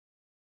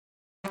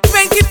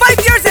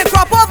25 years in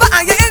crop over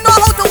and you ain't know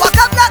how to walk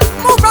up that.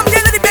 Move from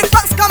there, the big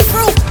bucks come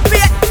through.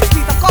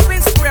 Peter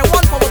Coppins, square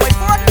one, forward by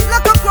four.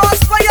 Look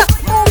across fire.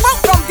 Move out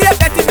from there,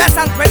 Betty Bess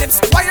and Grenade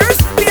Squires.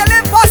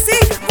 Feeling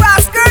bossy,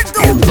 grass skirt,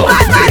 do.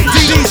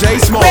 DJ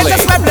Smallie. With the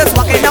sweatless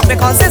walking up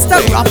because it's the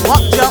rough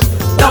walk jump.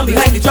 Down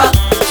behind the truck.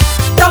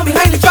 Down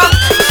behind the truck.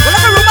 Well,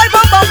 like a room, I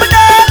bump up and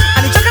down.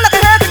 And he chuckle like a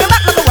hair, kick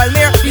back like a well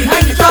near.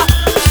 Behind the truck.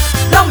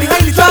 Down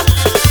behind the truck.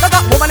 Look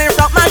up, woman in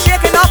front, man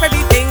shaking off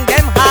everything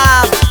them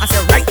have. I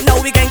said, right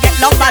now we can get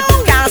long bad.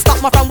 Can't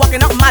stop me from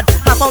walking up mad.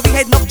 Half of the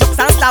head, no jokes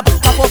and stab.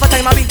 Half over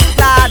time I be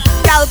glad.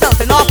 Gal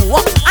belting off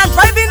walk and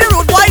driving the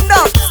road wide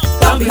now.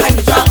 Down behind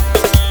the truck.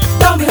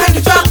 Down behind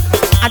the truck.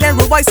 And then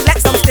road boy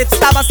select some stiff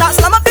stab and start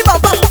slam up the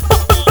bumper.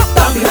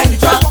 Down behind the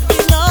truck.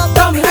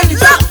 Down behind the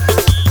truck.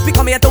 We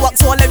come here to walk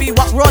so let me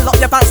walk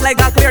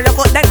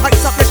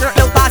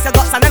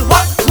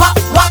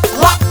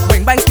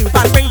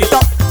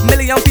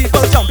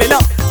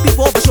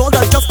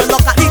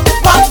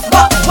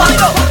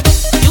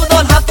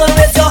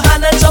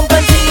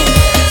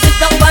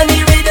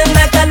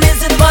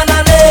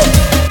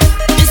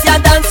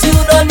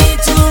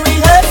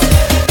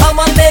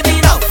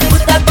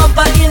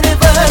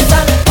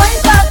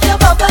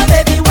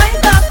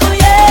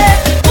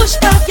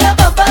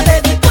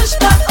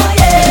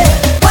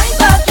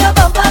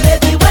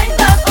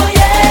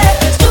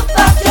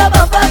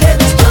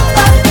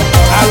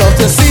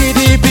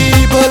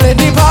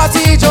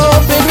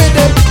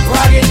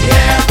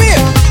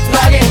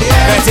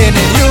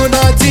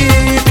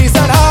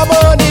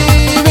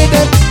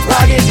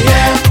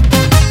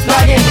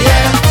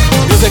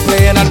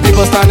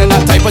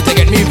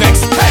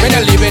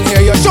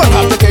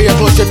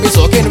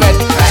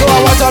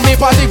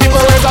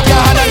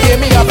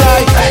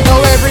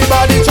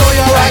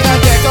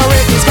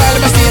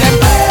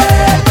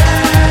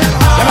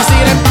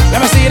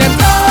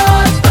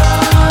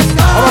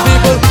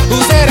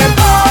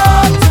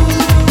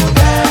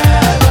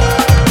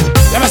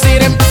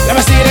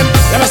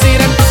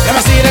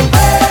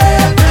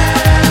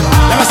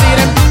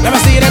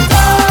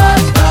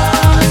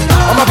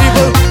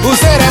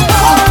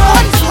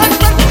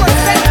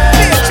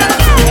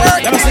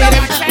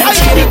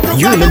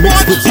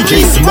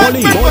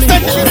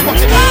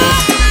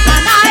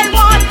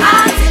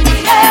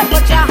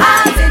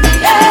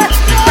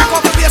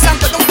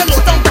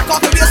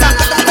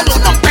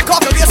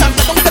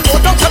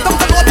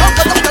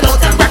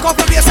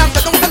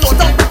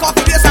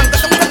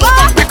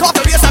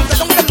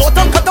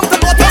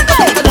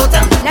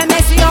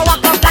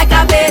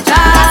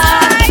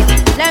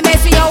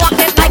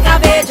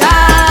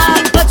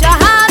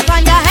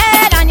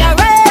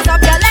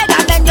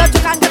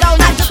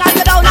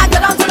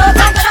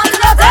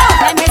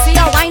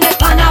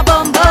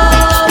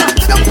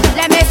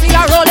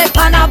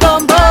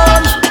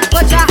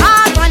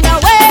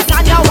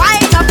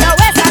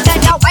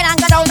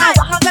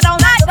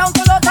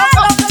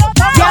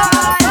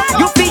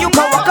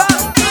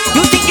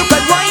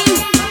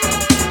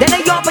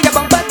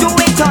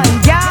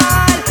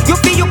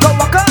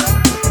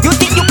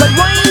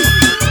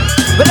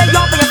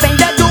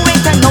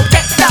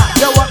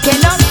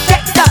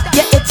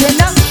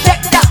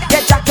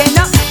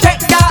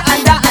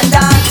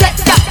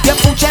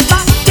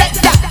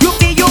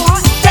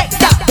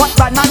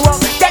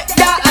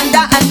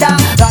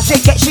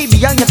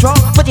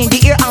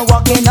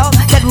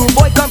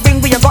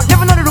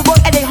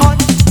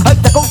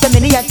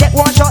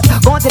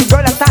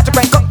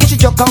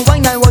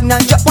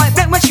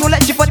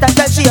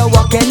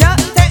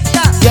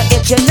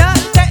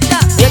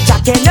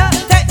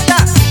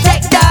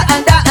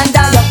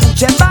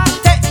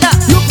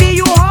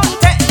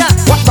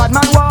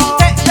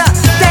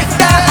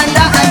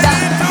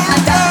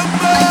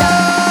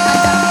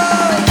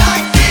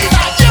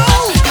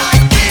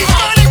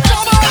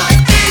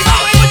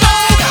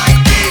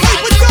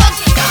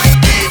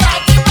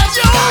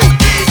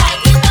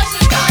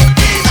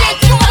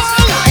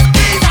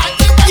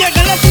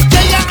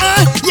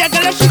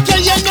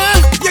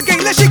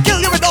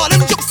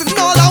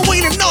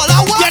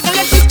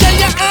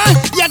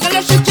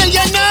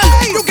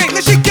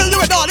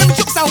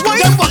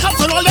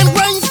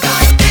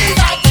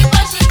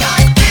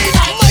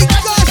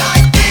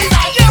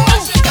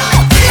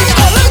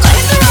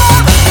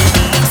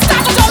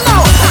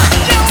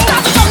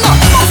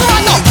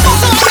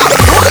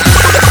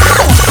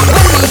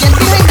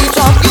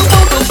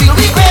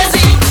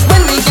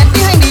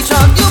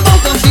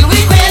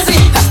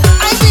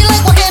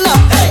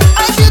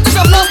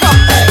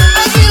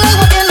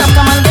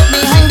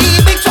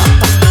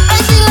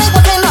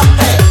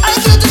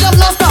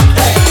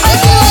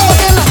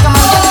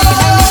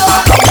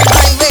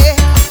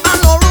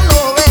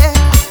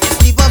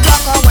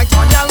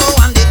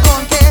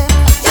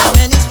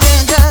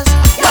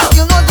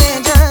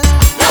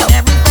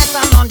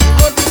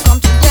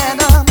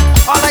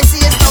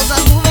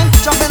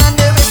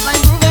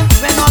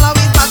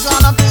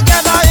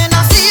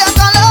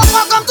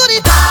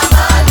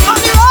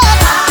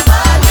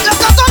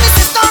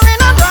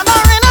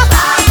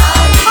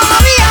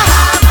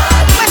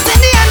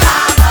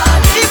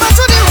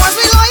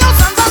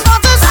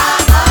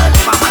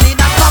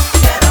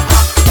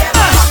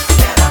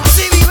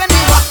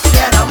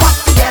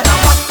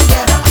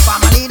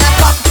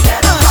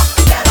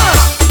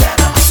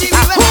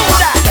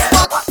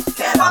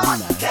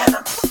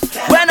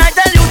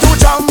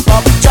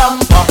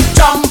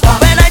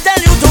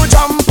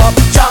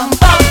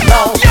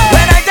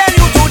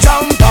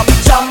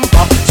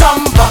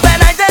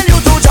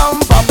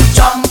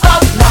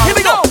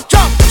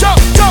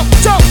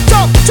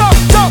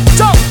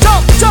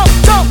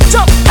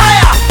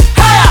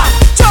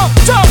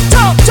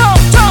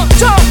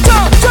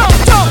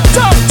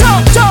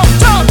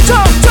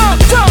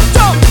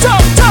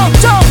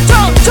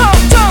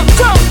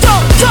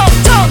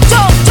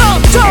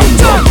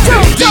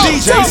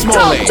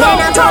Smallie. Then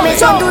I promise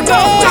from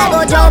today I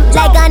go jump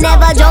like I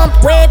never jump,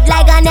 wave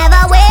like I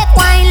never wave,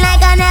 whine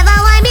like I never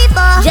whine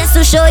before. Just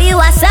to show you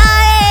I'm sorry,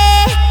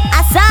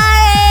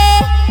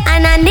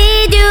 and I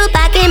need you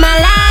back in my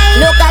life.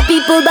 Look at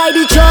people by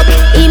the truck,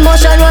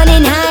 emotion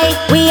running high.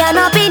 We are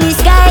up in the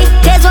sky,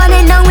 there's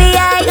running down we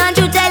high. Can't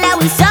you tell that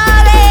we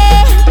sorry,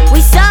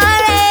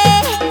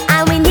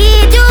 and we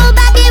need you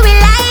back in my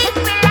life.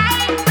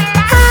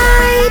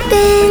 I've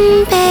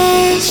been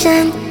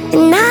patient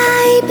and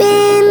I've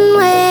been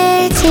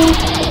waiting.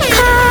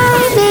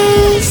 Call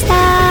me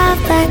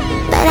stubborn,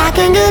 but I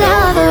can get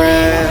over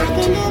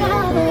it.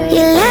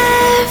 You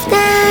left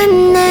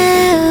and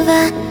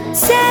never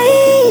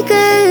say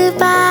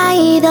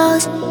goodbye.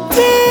 Those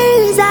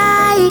tears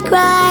I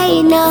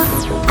cried, no,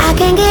 I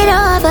can get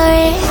over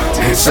it.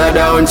 So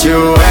don't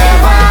you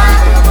ever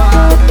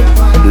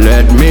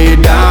let me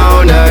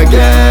down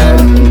again,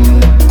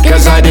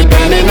 'cause I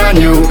depending on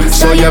you,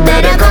 so you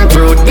better come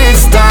through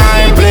this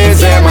time.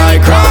 Please hear my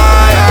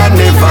cry, and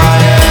if I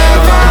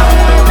ever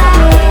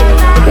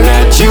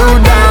let you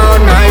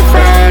down, my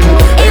friend,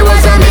 it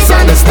was a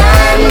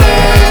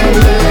misunderstanding.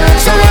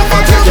 So if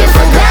I took you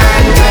for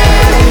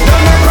granted,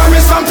 don't I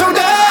promise from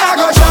today I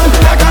go jump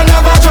like I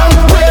never jump,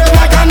 wave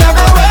like I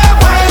never wave,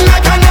 whine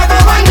like I never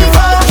whine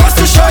before, just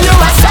to show you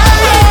I'm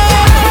sorry,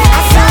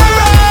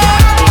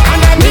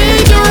 and I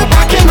need you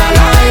back in my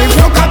life.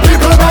 Look at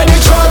people by the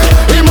truck,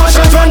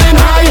 emotions running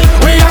high.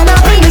 We are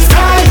up in the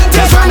sky,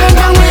 just running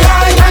down we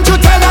high. Can't you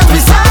tell that we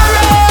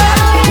sorry,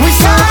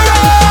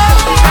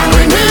 and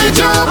we need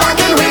you back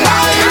in my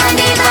life. I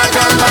need my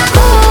girl back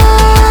home.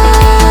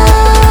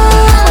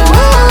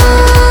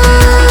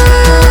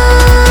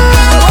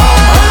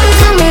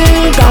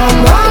 Come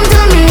home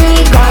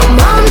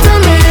to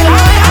me.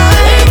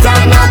 It's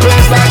on a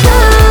place like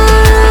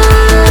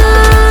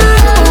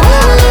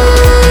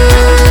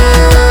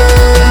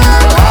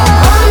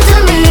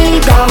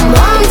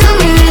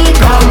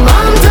come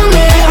home to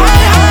me.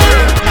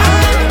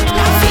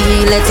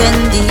 Feel it in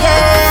the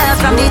air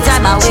from the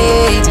time I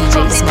wake.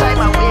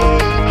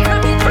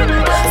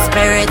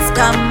 Spirits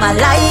come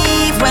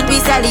alive when we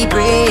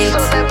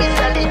celebrate.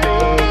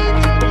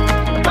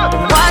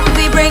 What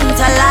we bring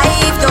to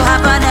life to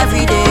happen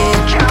every day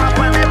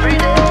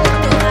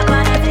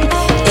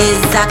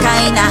is a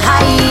kind of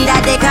high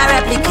that they can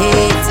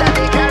replicate.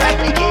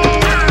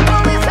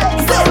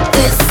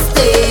 This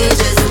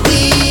stage is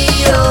we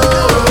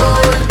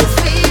own.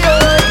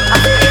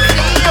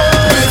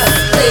 This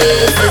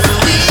place is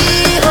we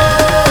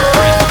own.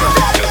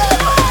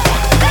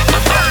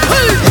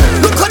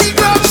 Look how the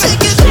ground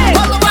shake it,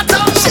 all over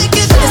town shake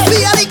it. It's we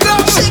are the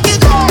ground shake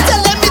it.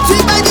 Tell them it's we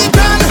by the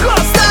ground.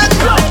 Stand,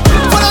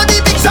 follow the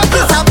big shot,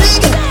 it's a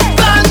big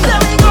bang.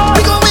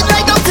 We going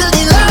right up till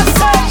the last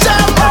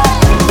jump.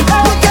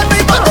 Look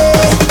everybody,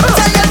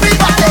 tell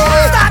everybody.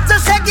 Start to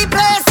shake the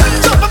place.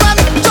 Jump about,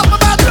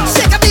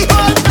 shake up the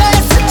whole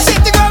place.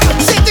 Shake the ground,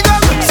 shake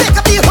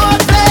up the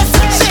whole place.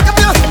 Shake up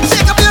your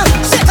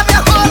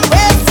whole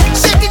waist.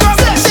 Shake the ground,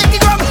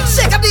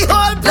 shake up the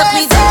whole Look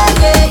me place.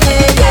 there,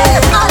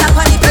 yeah. All up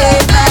on the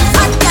pavement.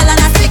 Hot girl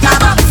and a stick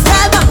 'em up.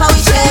 Tell them how we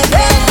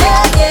shaking.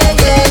 Yeah.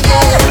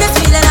 This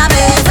feeling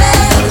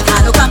amazing. I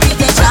no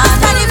competition.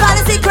 Carnival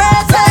is the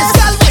crazy. This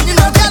girl when you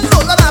know girl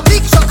roll on a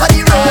big truck on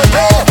the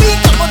roadway. We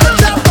come on the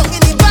jump down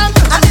in the bank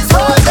and it's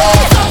whole day.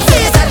 Some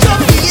say that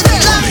jump in the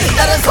land,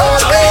 that is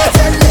whole way.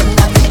 Tell them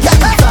that we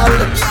can't fall.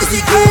 It's the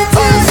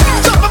greatest.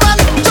 Jump about,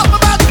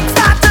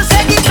 start to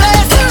shake the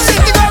place.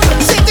 Shake the ground,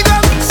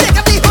 shake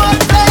up the whole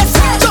place.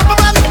 Jump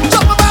about,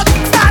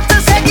 start to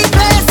shake the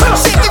place.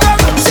 Shake the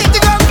ground,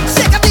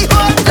 shake up the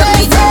whole Look me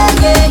place.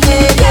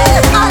 there,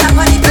 yeah. All up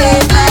on the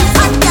pavement.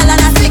 Hot girl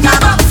and a stick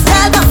 'em up.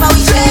 Tell them how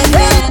we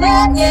shaking.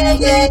 Yeah.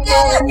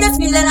 This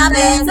feeling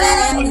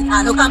amazing. I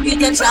no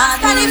competition.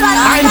 Carnival.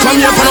 I come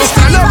here for no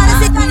stand up.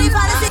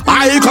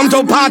 I come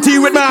to party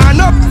with my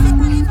hand up.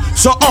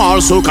 So all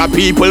soca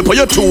people, put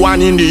your two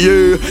one in the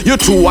air. Your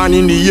two one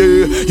in the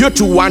air. Your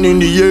two one in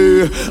the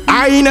air.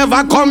 I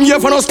never come here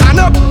for no stand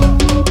up.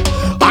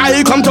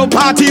 I come to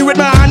party with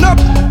my hand up.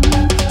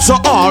 So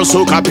all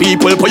soca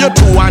people, put your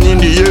two one in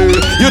the air.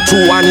 Your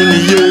two one in the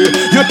air.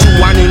 Your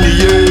two one in the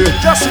air.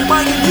 Just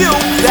reminding you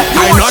that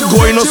I'm not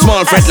going no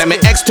small fret. Let me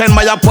extend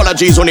my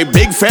apologies. Only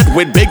big fret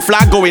with big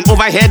flag going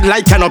overhead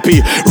like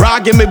canopy.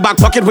 Rag in my back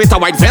pocket with a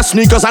white vest,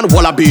 sneakers and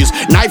wallabies.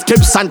 Knife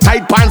tips and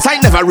tight pants. I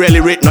never really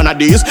rate none of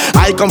these.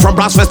 I come from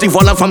brass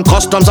festival and from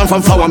customs and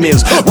from flour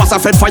mills. Was a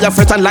fed fire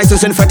fret and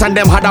licensing fret and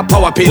them had a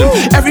power pill.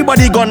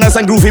 Everybody gone nice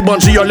and groovy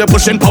bunchy. All you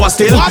pushing power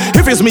still.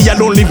 If it's me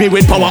alone, leave me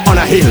with power on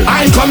a hill.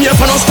 I come here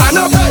for no stand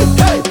up.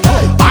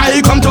 I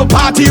come to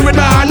party with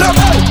my hand up.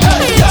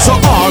 So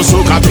all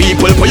soca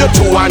people, put your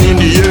two one in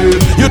the air.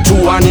 Your two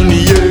one in the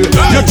air.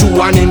 Your two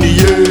one in the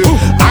air.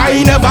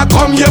 I never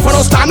come here for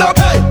no stand up.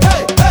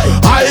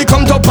 I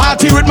come to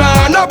party with my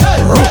hand up.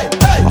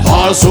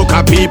 All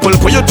soca people,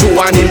 put your two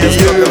one in the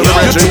air.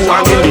 Your two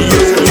one in the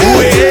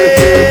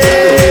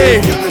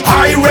air.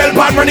 I well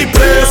bad when the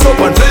place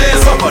open.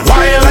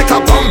 Wild like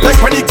a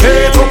complex when the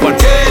cage open.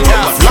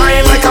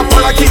 Flying like a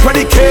parakeet when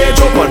the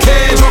cage open.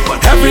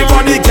 Everybody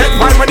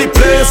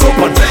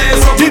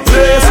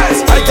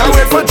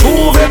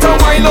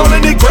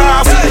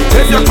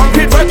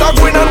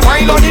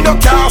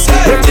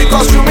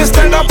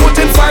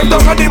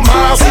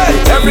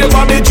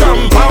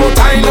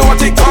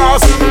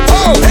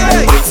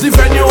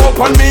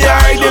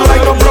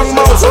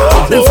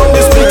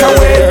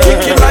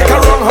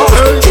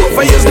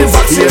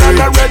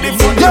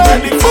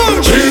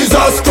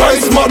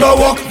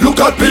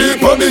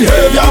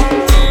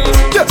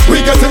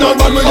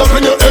man, we up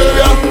in your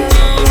area.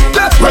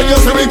 When you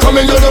see we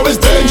coming, you know it's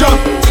danger.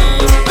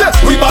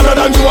 We better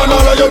than you and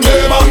all of your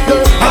neighbor.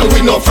 And we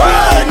no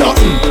afraid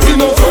nothing. We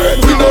no afraid,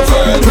 we no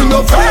afraid, we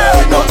no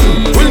afraid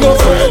nothing. We no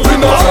afraid, we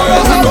no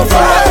afraid, we no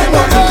afraid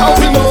nothing. And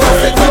we no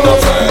afraid, we no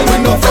afraid, we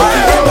no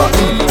afraid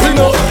nothing. We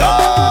no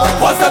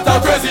afraid. What's that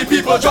crazy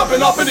people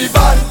jumping up in the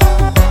van?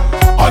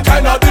 All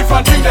kind of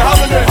different things they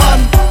have in their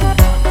hand.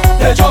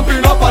 They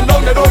jumping up and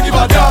down, they don't give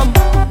a damn.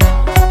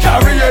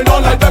 Carrying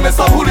on like them is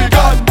some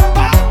hooligan.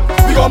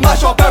 We gon'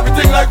 mash up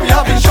everything like we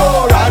have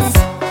insurance,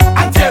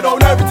 and tear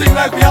down everything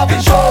like we have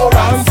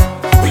insurance.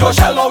 We gon'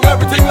 shell down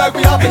everything like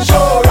we have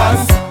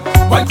insurance.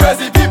 When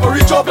crazy people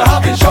reach up, they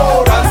have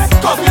insurance,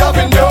 cause we have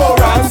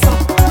endurance.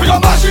 We gon'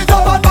 mash it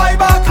up and buy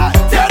back,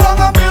 tear down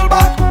and build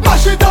back.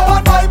 Mash it up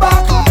and buy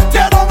back,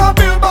 tear down and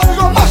build back. We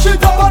gon' mash it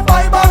up and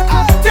buy back,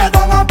 tear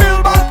down and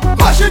build back.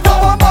 Mash it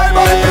up and buy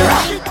back.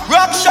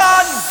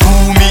 Ruction!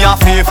 Do me a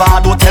favor,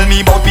 don't tell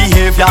me about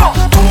behavior.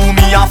 Do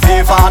me a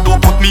favor,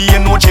 don't put me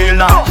in no jail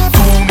now.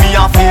 Do me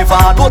a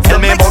favor, don't tell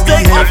me about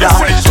behavior.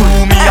 Do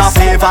me a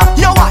favor,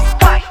 yo why?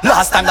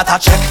 Last time that I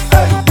check,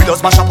 we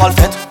just mash up all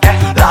fit.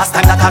 Last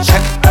time that I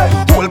check,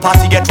 whole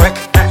party get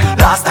wrecked.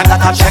 Last time that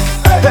I check,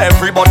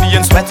 everybody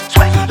in sweat.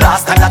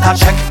 Last time that I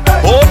check,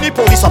 only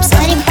police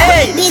upset.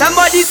 Hey,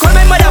 somebody call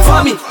my mother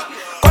for me.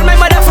 Call my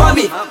mother for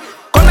me.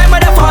 Call my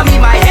mother for me.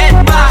 My head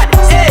bad.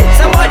 Hey,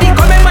 somebody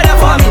call my mother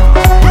for me.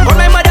 Call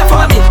my mother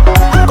for me.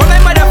 Call my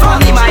mother for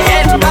me. My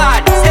head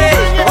bad. Hey,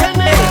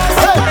 hey.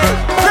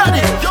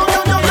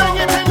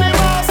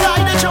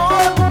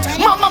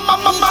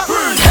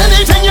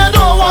 Anything you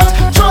don't want,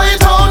 throw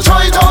it out,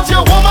 throw it out.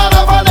 Your woman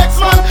have a next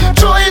man.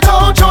 Throw it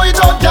out, throw it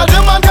out. Girl,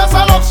 the man can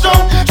stand up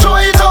strong. Throw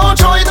it out,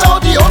 throw it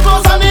out. The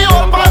outlaws and the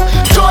old man.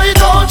 Throw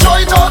it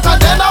out,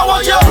 and then I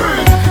want you.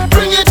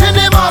 Bring it in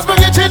the mass,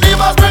 bring it in the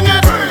mass, bring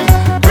it.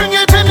 Bring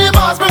it in the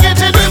mass, bring it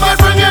in the mass,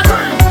 bring it.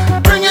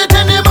 Bring it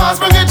in the mass,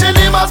 bring it in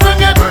the mass,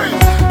 bring it.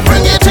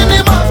 Bring it in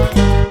the mass.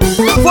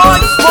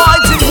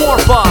 Vibes and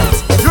more vibes.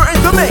 You're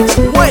in the mix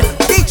with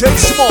DJ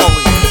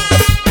Smallie.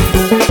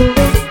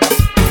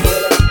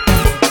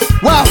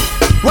 Wow,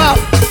 wow,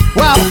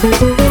 wow.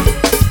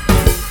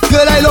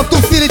 Girl, I love to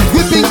feel it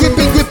gripping,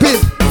 gripping, gripping.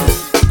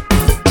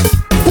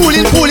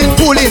 Pulling, pulling,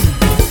 pulling.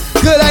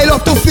 Girl, I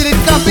love to feel it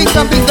clamping,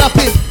 clamping,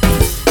 clamping.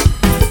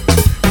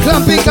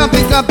 Clamping,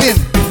 clamping, clamping.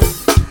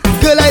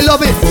 Girl, I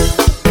love it.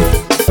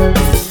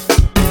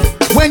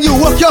 When you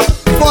work your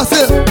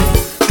muscle.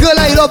 Girl,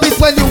 I love it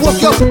when you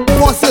work your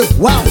muscle.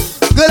 Wow.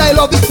 Girl, I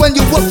love it when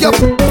you work your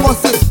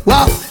muscle.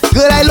 Wow.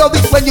 Girl, I love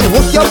it when you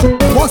work your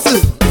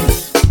muscle.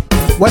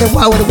 What a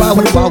wow, what a wow,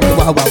 what a wow, what a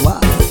wow, wow, wow.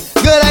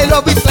 Girl, I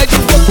love it when you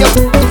work your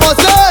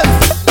muscle.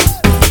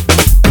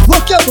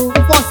 Work your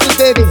muscle,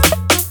 baby.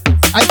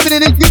 I'm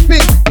feeling it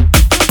gripping.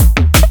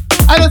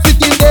 I don't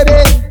think in,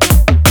 baby.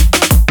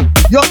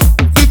 Yo,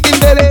 thinking,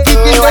 baby,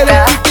 thinking, baby,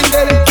 thinking,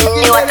 baby,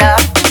 thinking, baby.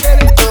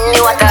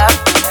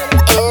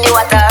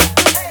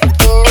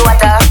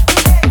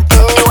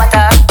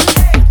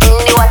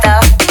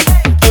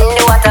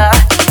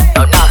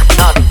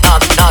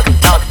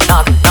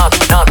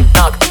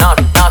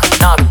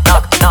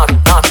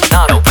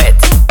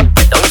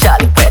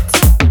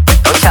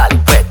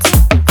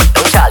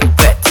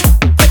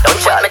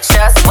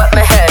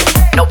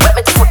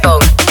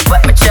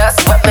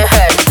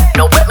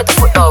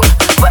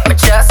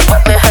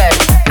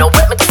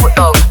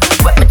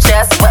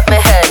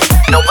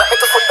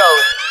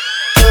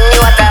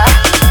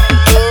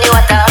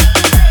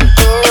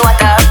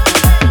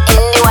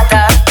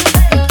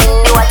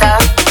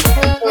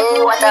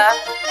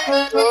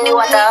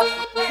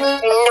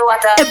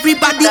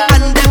 Everybody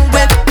on them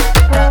web.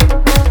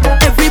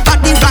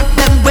 Everybody rock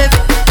them web.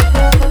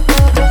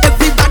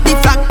 Everybody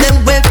rock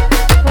them web.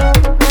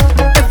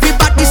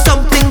 Everybody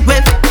something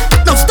web.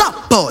 Now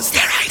stop, pause. Stay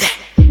right there.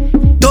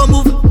 Don't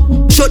move.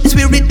 Show the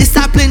spirit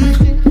discipline.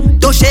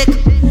 Don't shake.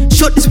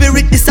 Show the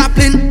spirit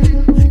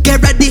discipline.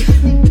 Get ready.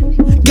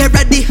 Get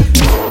ready.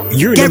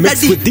 You're in the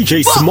mix with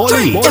DJ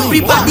Smallie.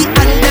 Everybody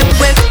on them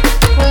web.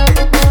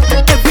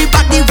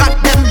 Everybody rock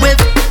them web.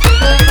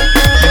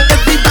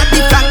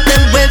 Everybody rock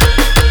them web.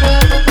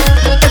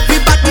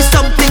 Everybody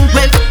something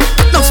web.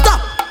 Now stop.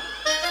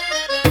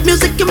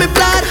 Music in my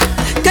blood.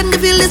 Can you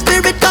feel the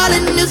spirit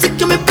calling? Music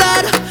in my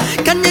blood.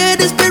 Can you hear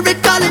the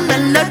spirit calling?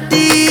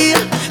 Melody.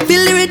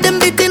 Feel the rhythm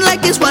beating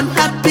like it's one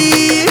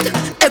heartbeat.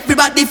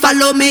 Everybody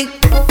follow me.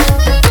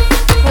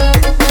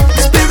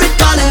 Spirit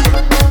calling.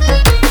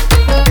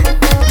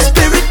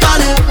 Spirit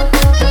calling.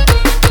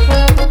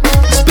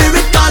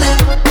 Spirit calling.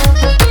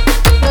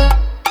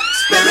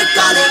 Spirit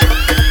calling.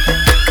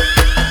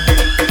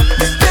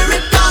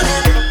 Spirit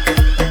calling.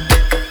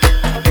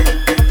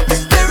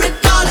 Spirit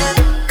calling.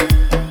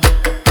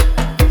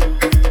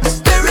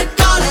 Spirit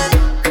calling.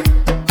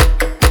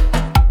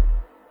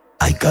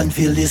 I can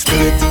feel the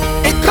spirit.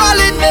 It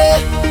calling me.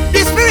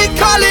 The spirit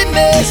calling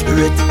me. The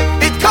spirit.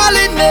 It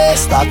calling me.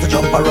 Start to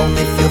jump around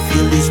if you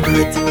feel the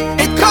spirit.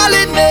 It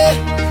calling me.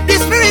 The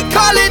spirit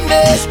calling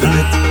me. The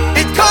spirit.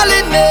 It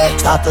calling me.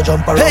 Start to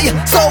jump around. Hey,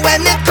 so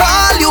when it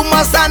call, you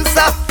must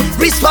answer.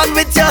 Respond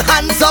with your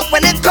hands up.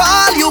 When it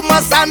call, you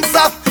must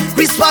answer.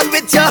 Respond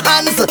with your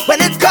hands.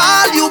 When it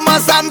call, you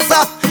must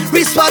answer.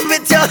 Respond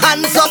with your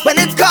hands up. When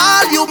it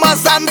call, you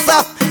must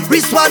answer.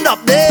 Respond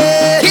up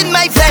there. In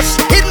my flesh,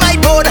 in my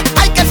bone,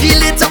 I can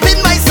feel it up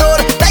in my soul.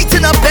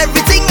 Lighten up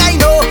everything I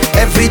know,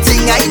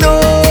 everything I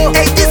know.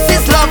 Hey, this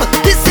is love,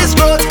 this is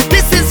growth,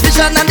 this is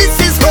vision, and this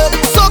is hope.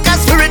 Soak and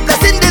spirit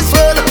bless in this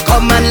world.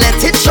 Come and let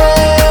it show.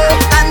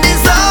 And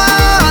it's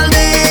all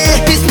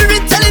day. The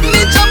spirit telling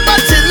me jump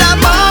until the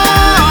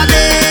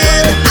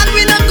morning. And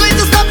we're not going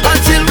to stop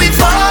until we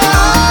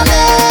fall.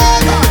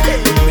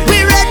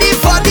 We're ready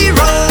for the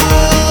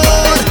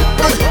road.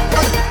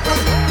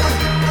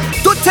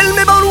 Don't tell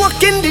me about work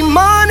in the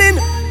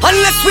morning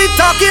unless we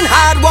talking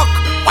hard work.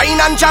 Wine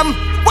and jam,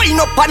 wine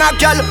up on a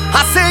girl.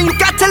 I say you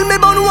can't tell me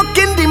about work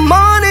in the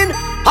morning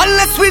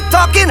unless we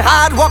talking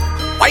hard work.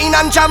 Wine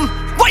and jam,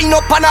 wine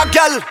up on a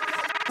girl.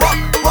 Work,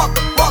 work,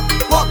 work,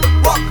 work,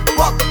 work,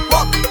 work,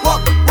 work,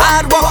 work.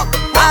 Hard work,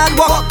 hard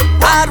work,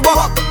 hard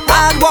work,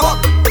 hard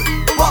work.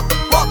 Work,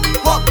 work,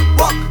 work,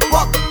 work,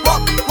 work,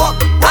 work, work.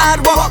 Hard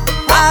work,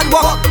 hard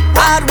work,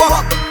 hard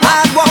work,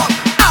 hard work.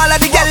 All of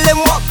the girls them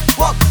work,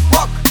 work,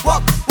 work,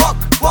 work, work,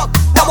 work.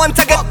 I want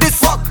to get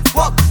this work,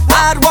 work,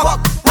 hard work,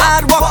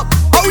 hard work.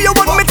 Oh, you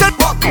want me to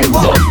work,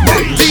 work,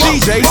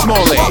 DJ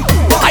Smallie.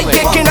 I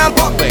taking up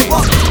work,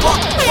 work,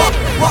 work,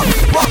 work,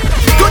 work.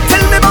 Don't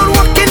tell me about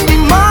work in the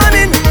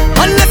morning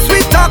unless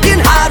we talking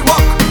hard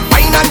work.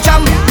 Wine and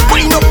jam,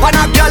 wine up on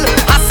a girl.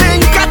 I say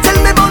you can't tell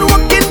me about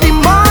work in the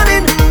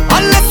morning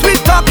unless we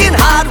talking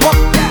hard work.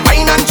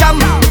 Wine and jam,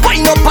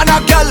 wine up on a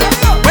girl.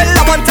 Well,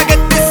 I want to get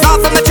this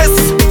off of my chest.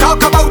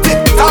 Talk about it,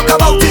 talk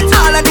about it.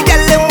 All of the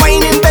girls them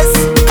whining best.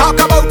 Talk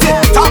about it,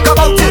 talk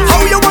about it.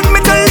 How you want me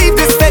to leave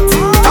this set?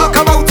 Talk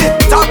about it,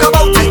 talk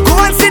about it. Go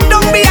and sit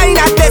down behind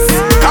that desk.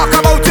 Talk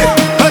about it.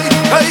 Hey,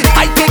 hey.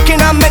 I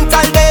taking a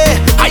mental day.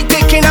 I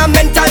taking a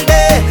mental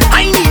day.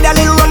 I need a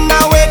little run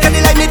away, cause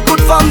the life need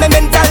good for me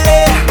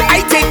mentally.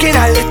 I taking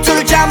a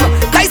little jam.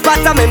 Nice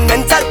part of my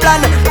mental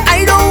plan.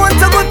 I don't want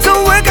to go to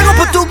work. I go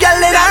put two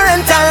girls in a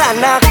rental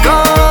and I'm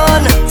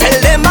gone. Tell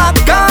them I'm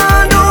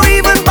gone. Don't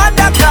even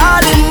bother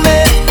calling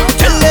me.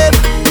 Tell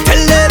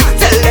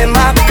them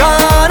I'm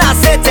gone. I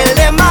say tell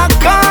them I'm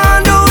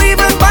gone. Don't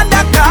even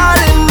bother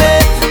calling me.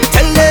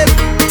 Tell them.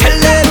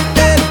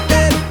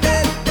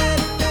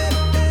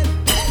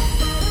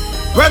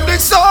 When the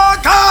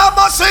soca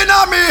bust in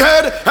on me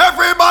head,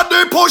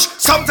 everybody push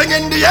something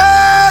in the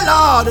air,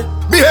 Lord.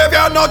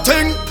 Behavior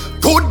nothing,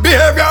 good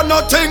behavior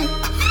nothing,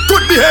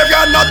 good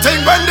behavior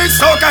nothing. When the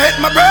soca hit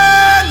my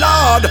brain,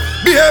 Lord.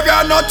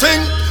 Behavior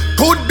nothing,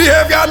 good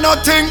behavior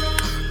nothing,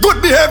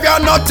 good behavior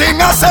nothing.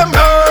 I say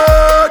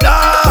murder.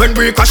 When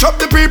we crash up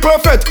the people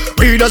fet,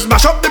 we just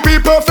mash up the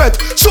people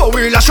fet. So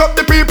we lash up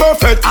the people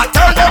fet. I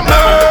tell them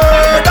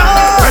murder.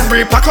 When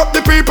we pack up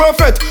the people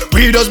fet,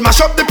 we just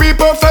mash up the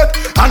people fet,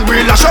 and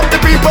we lash up the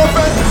people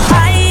fet.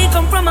 I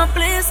come from a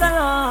place of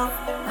love.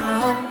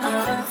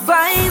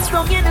 Vibes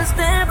don't get us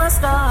never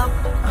stop.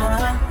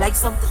 Like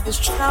something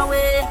just trigger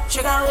away,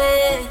 trigger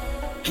away.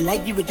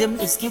 Like the rhythm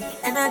is give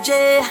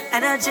energy,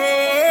 energy.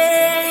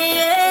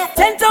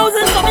 10,000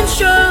 coming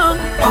strong.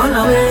 All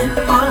the way.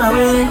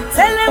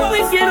 Tell them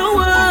if you're the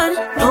one.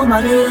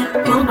 Nobody.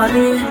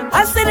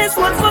 I say this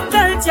one for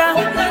culture.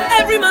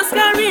 Every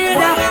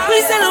masquerader.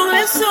 We sell on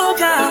left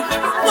soca.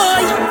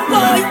 Boy.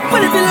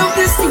 But if you love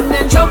this thing,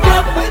 then jump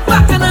up.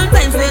 Back in the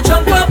times, they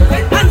jump up.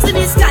 Hands in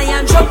the sky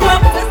and jump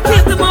up.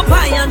 Clip them up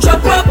high and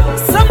jump up.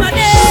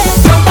 Somebody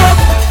jump up.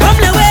 Come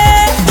the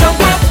way, jump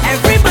up.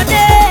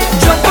 Everybody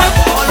jump up.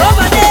 All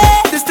over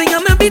there. This thing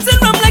I'm beating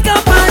rum like a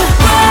pan.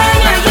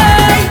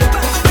 Aye.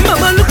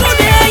 Mama, look out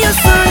there, your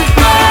son.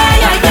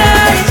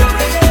 Aye.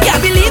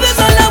 Can't believe it's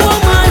all a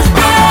woman.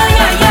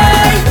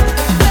 Aye.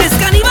 This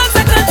carnival's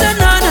a curtain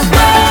on.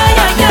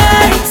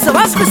 Aye. So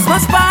as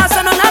Christmas pass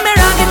and all I'm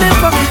around in the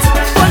pocket.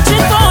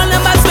 Punching for all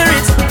them bad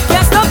spirits.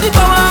 Can't stop the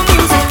power of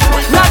music.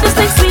 Love this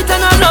thing sweet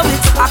and I love it.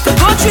 I could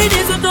go 3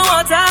 days with no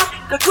water.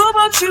 Could go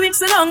about 3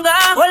 weeks longer.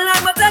 Well,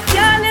 I'm but I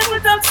can't live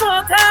without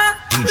soca.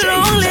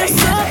 Lonely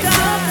soca.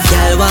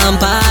 Girl want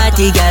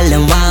party, girl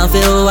them want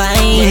feel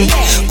wine.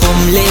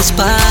 Come let's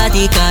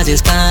party cause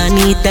it's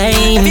carny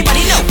time.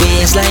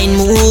 Waistline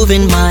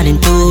moving morning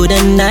to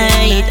the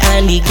night.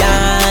 And the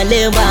girl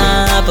them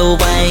want a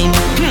wine.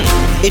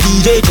 The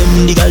DJ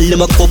them, the girl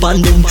them a cup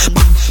and them.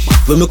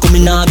 When me come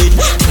in a bed,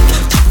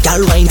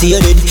 girl wine to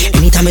your head.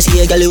 Anytime I see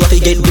a girl you have to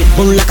get wet.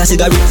 Burn like a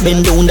cigarette,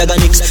 bend down the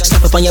next.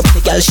 Slap up on your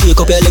back, girl shake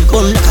up your leg.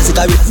 Burn like a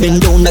cigarette,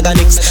 bend down the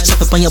next.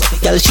 Slap up on your back,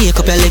 girl shake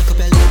up your leg.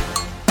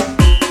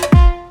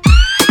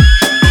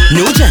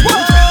 New Gen,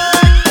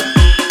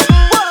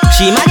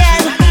 she my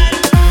girl.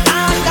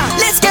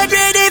 Let's get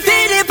ready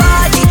for the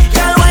party.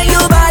 Girl, why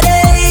you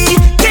body?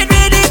 Get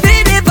ready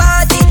for the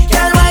party.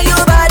 Girl, why you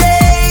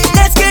body?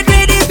 Let's get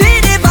ready for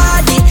the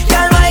party.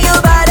 Girl, why you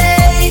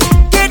body?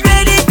 Get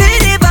ready for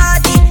the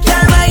party.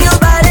 Girl, why you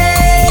body?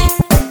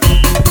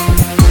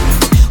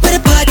 Where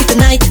the party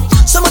tonight?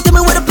 Someone tell me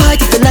where the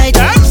party tonight.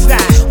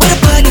 Where the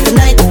party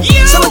tonight?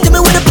 Someone tell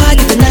me where the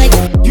party tonight.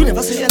 You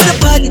never say where the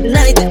party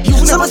tonight.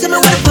 Someone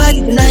tell me wanna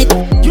party tonight.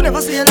 You never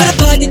say wanna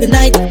party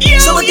tonight.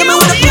 Someone tell me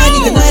wanna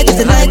party tonight.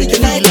 It's the night, it's the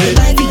night, it's the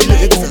night. Feel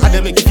it, this is how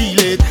they make you feel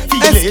it.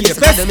 Feel it, this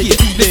is how they make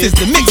you feel it. This is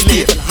the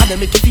mixtape. How they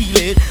make you feel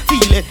it,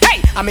 feel it.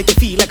 Hey, I make you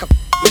feel like a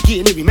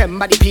again. You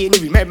remember the pain,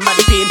 you remember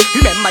the pain.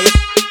 Remember you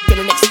till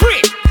the next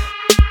spring.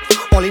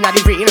 All in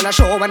the rain and a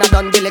show when I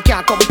done, girl, you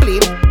can't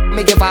complain.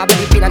 Make your vibe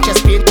belly pain and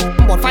chest pain.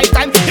 About 5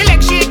 times, the leg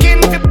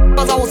shaking.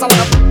 Cause I was a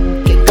wanna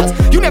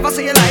cause you never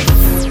say you like.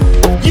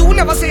 You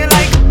never say you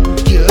like.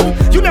 Girl,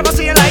 you never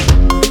say you like.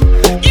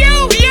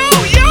 You.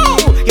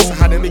 Yes, I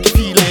had to make you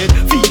feel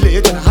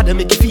it, and I had to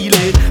make you feel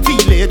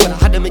it, and I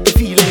had to make you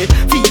feel it,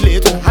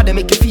 and I had to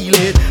make you feel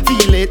it.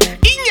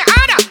 In your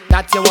heart,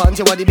 that's you want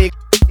the big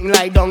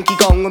like Donkey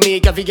Kong.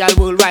 Make every girl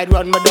worldwide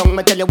run my dung.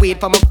 I tell you wait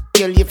for my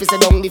girl if it's a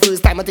dung the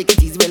first time I take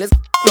it easy well as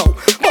no.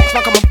 Box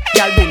back on my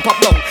girl boom pop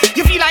down.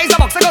 You feel like it's a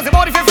box because the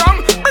body feel from.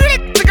 Bring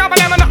it to come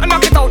and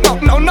knock it out,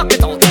 no, knock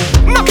it out,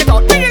 knock it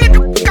out. Bring it to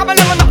come and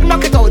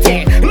knock it out,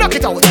 yeah, knock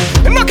it out,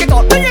 knock it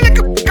out. Bring it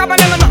to come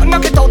and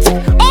knock it out.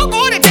 Oh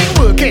God, it ain't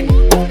working.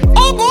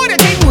 Oh God,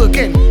 it ain't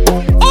working.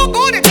 Oh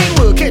God, it ain't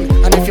working.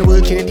 And if you're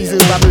working, it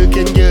deserve a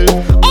working girl.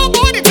 Oh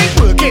God, it ain't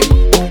working.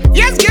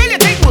 Yes, girl,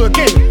 it ain't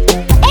working.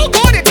 Oh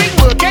God, it ain't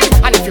working.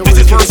 And if you're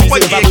this working, is verse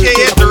 1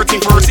 aka Dirty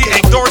Percy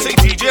endorsing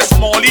DJ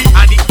Smallie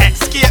and the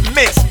Escape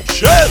Mix.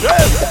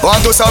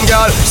 Want to some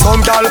girl,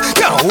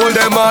 can't hold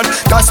them man.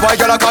 That's why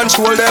girl I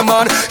control them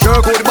man.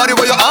 Your good body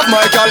where you have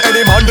my girl.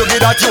 Any man to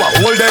get that you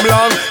hold them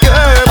long. Your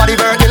body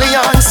worth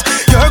millions.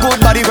 Your good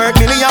body worth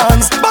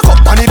millions. Back up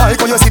on the bike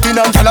when you're sitting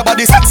on. Girl a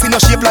body sexy no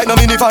shape like no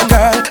minivan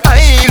girl.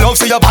 I love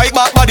see your bike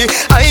back body.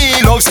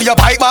 I love see your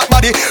bike back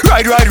body.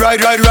 Ride on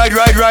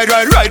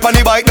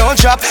the bike don't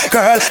chop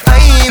girl.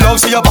 I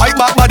love see your bike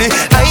back body.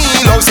 I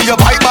love see your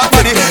bike back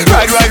body.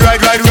 Ride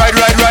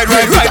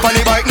on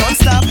the bike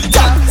non-stop.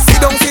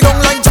 Sit down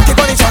like Jackie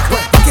Bunny Jack.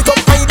 Back it up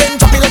high then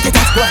drop it like it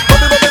hot.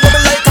 Bubble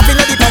like coffee in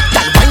the pot.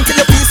 That wine till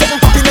your piece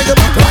and pop in your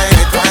back. Wine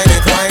it.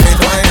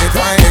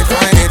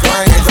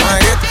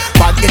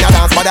 Bad in a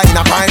dance, bad in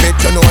a private.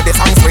 You know the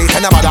song straight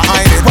and about the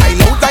hide it.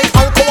 Wild out like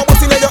alcohol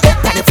busting in your head.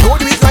 And the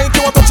flow do it like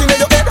you are touching in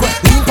your head.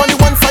 Lean on the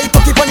one side,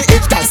 tuck it on the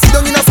edge. Dance sit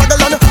down in a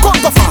saddle and come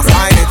go fast.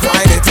 Ride it.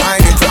 Bad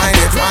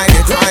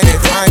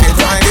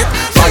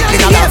in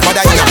a dance,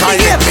 bad in a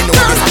private. Me know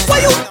the song.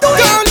 What you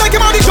doing? Girl, make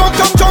your body jump.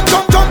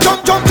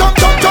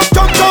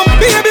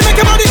 Baby, make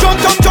your body jump.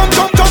 Make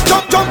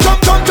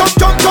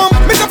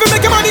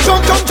your body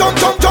jump.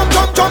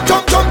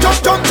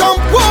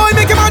 Boy,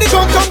 make your body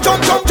jump.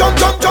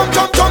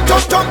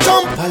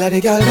 All of the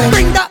girls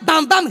bring that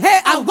bam bam hey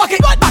and walk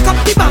it. Back up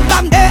the bam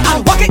bam hey and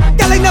walk it.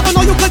 Girl, I never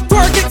know you could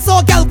twerk it, so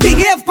girl,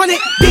 behave on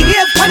it. Bring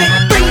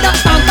that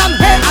bam bam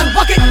hey and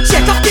walk it.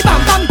 Shake up the bam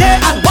bam hey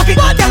and walk it.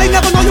 Girl, I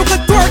never know you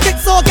could twerk it,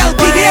 so girl,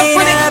 behave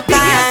on it.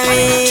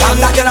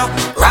 Jam that you know,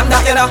 ram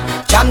that you know,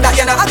 jam that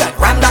you know, I got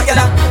ram that you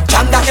know,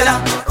 jam that you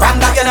know, ram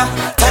that you know.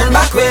 Turn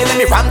back way, let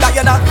me ram that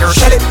you know. Girl,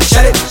 shut it, break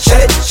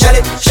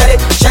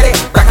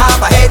off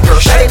my head. Girl,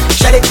 shut it,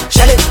 break off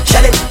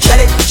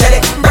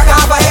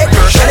my head.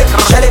 Girl, shut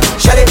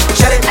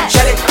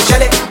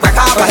it, break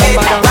off my head.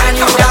 Brand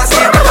new dance,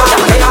 break off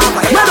my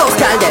head. Now those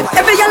girl them,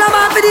 every girl a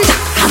mad for the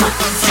hammer.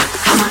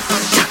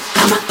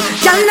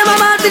 Girl never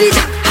mad for the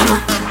hammer.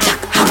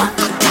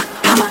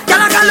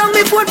 Girl a call on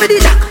me phone for the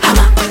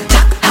hammer.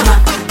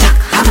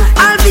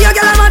 All for your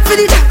girl a mad for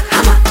the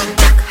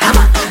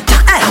hammer.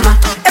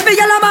 Every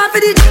girl a mad for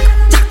the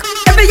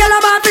every girl a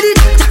mad for the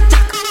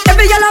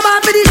every girl a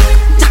mad for the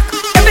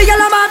every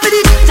girl a mad for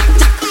the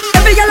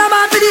every girl a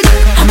mad for the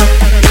hammer.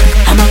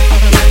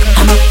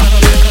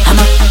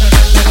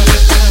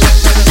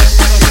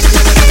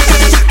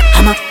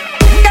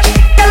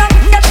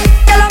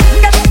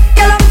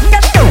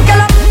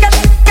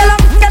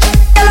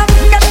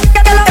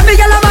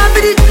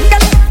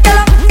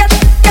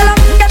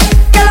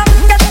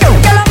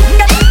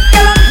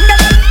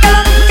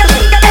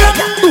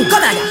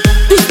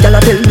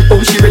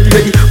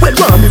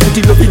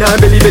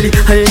 Belly.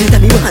 And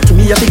anytime you want to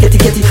me, I fi get it.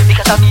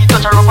 Because I me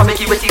touch her up and make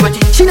it wetty.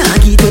 She nah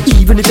give it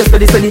even if just for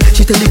this penny.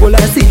 She tell me all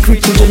her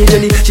secret to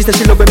Jenny. She said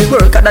she love when me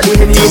work at the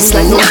henny. It's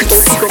like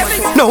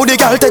now the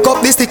girl take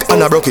up the stick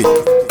and I broke it.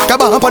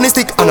 Grab up on the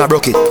stick and I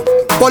broke it.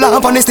 Pull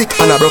up on the stick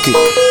and I broke it.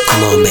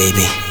 Come on,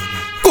 baby.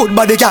 Good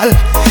body girl,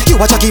 you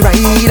a jockey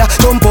rider.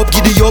 Jump up,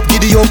 giddy up.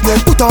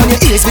 Put on your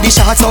ears with the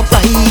shots up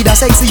rider.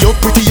 Sexy up,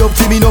 pretty up,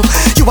 for me no.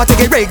 You a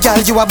take a red girl,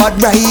 you a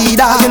bad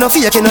rider. You no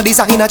fake, you no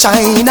designer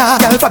China.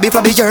 Girl flabby,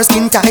 your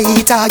skin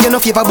tighter. You no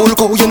favor bull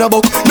cow, you no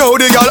buck. Now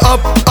the girl up,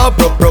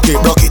 broke it.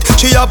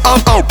 She up,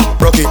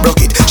 broke it.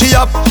 She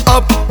up,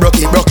 broke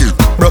it.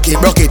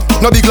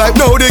 No big life.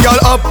 Now the girl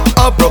up,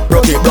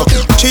 broke it.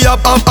 She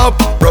up,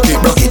 broke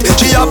it.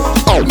 She up,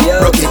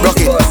 broke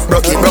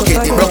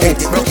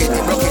it.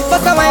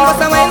 Bust a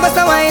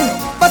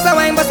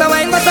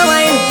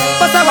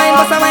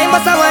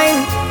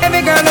wine.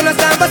 Every girl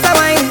understand bust a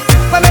wine.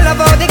 When me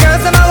love all the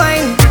girls in my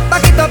wine.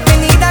 Back it up, me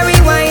need a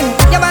rewind.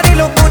 Your body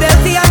look good,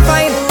 healthy and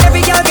fine.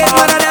 Every girl get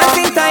one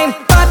dancing time.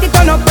 Party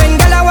turn up when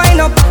girl a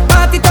wine up.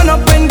 Party turn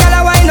up when girl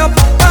a wine up.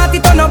 Party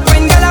turn up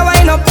when girl a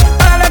wine up.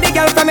 All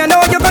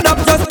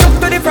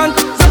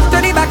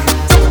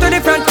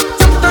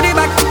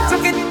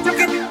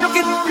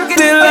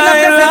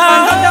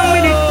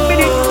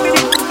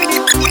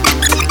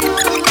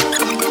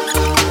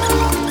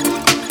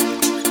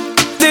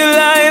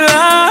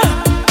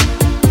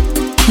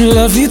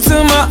Love you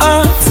to my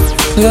heart,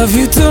 love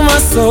you to my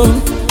soul.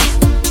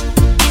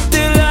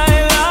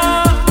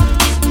 Delilah,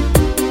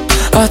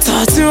 I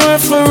thought you were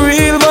for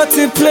real, but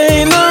you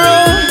playing the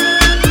role.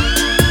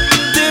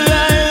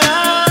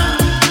 Delilah,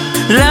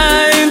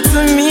 lying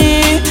to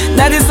me,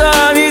 that is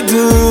all you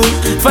do.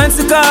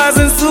 Fancy cars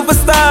and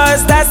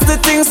superstars, that's the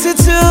things you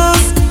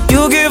choose.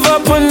 You give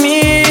up on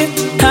me,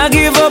 I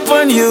give up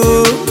on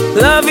you.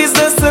 Love is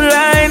just a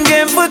line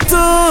game for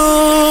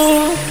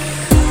two.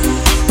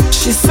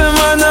 She say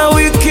man a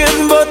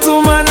wicked, but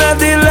woman a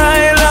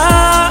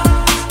Delilah.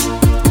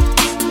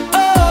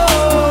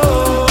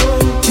 Oh,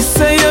 she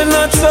say you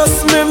not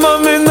trust me, but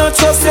me not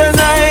trust you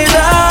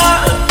neither.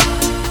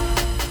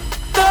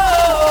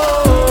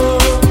 Oh,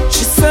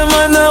 she say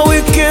man a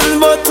wicked,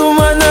 but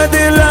woman a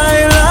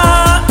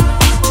Delilah.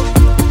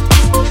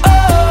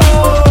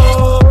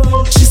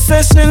 Oh, she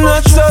say she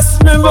not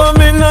trust me, but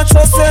me not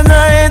trust you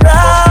neither.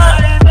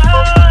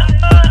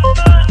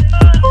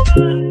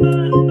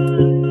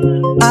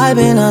 I've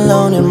been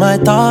alone in my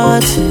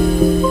thoughts.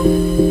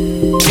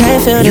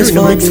 Can't feel this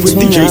void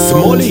between DJ us.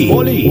 Smallie.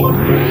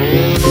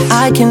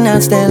 I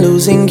cannot stand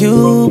losing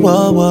you.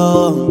 Whoa,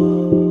 whoa.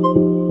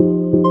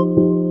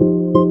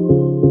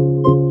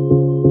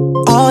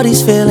 All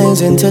these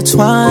feelings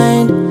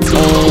intertwined.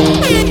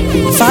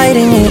 Oh,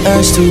 fighting the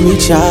urge to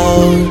reach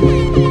out,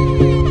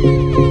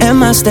 and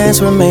my stance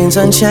remains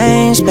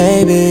unchanged,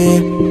 baby.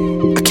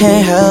 I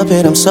can't help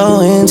it, I'm so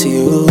into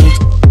you.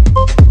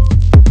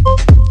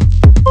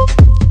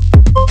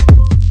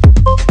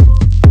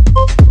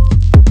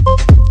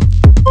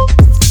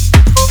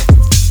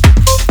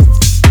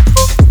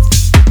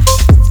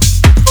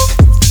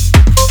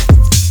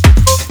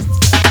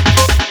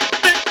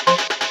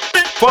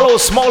 Follow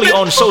Smallie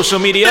on social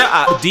media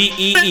at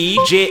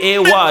DeeJaysmallie.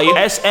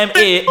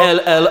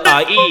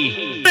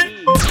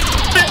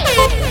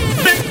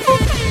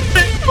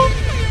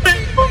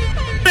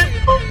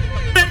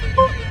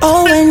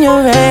 Oh, when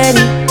you're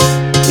ready,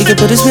 we can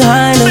put this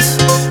behind us.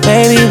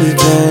 Maybe we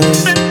can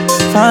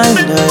find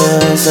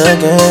us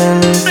again.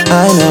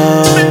 I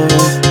know,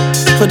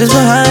 put this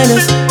behind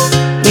us,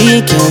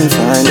 we can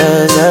find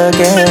us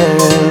again.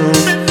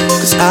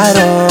 'Cause I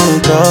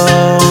don't go.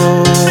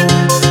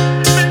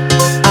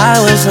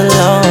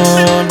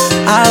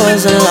 I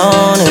was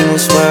alone in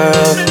this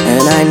world,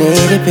 and I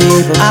needed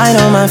people. I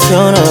know my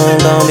funeral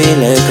gon' be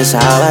lit, 'cause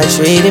how I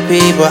treated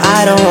people.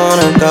 I don't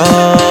wanna go,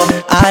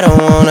 I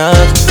don't wanna.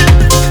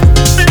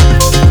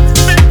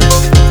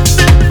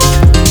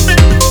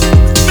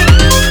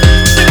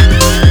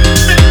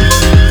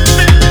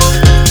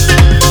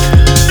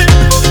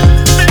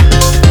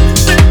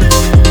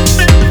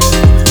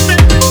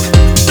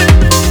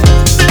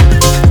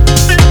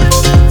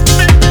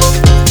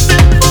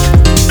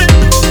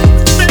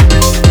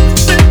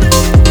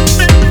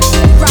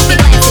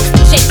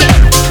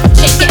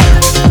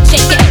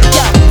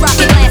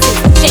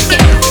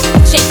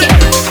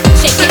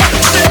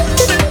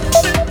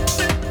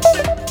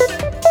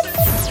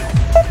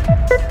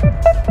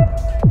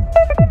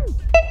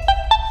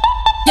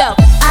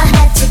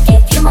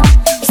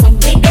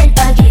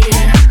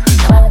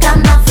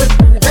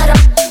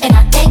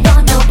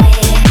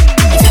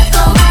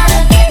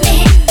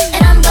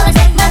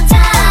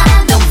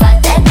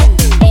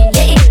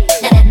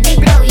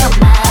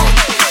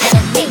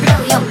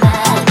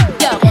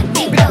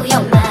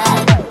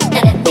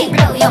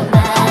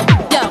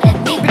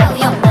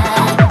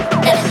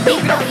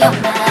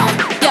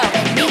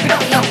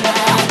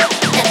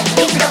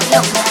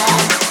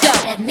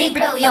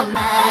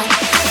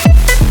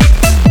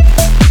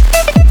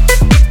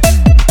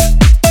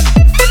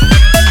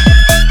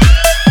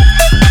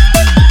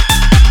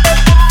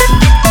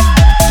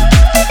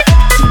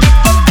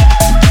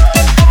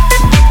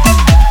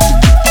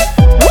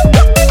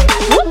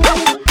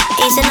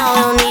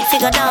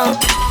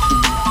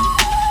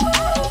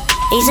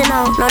 Easy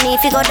now, no need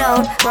to go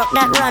down. Rock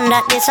that run,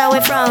 that this how we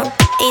frown.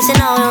 Easy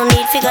now, no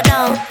need to go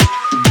down.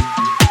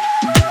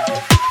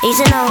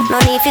 Easy now, no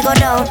need to go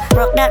down.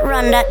 Rock that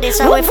run, that this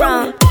how we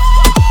frown.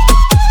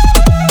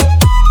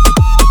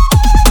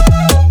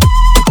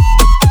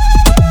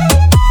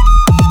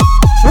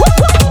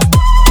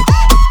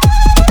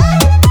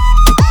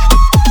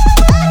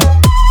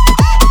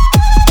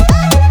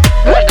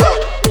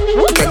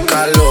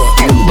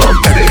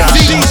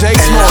 DJ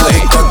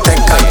Smallie.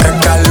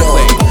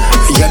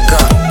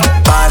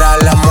 Para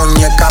la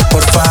muñeca,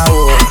 por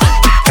favor.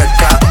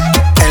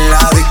 En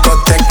la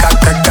discoteca,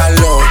 que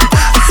calor.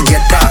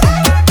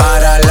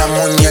 Para la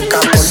muñeca,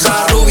 por favor.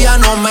 Esa rubia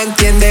no me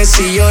entiende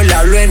si yo le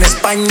hablo en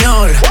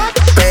español,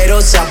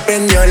 pero se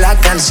aprendió la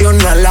canción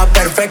a la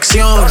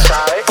perfección.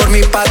 Por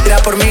mi patria,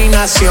 por mi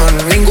nación,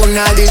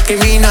 ninguna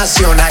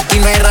discriminación. Aquí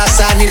no hay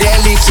raza ni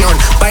religión,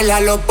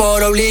 bailalo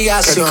por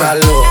obligación. Qué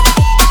calor.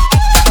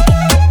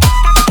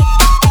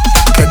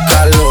 Qué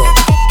calor.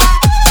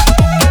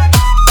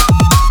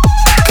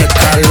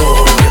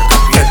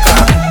 Qué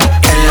calor.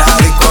 En la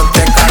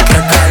discoteca, qué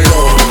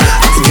calor.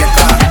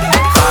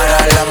 Para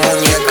la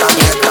muñeca,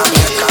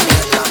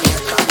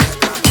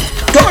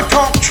 Don't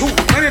talk true.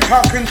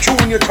 talking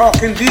tune, you're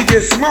talking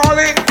DJ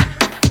Smallie.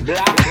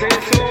 Black say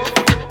so.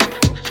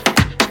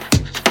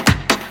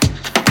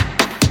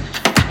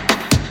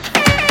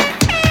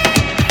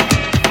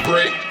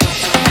 Break.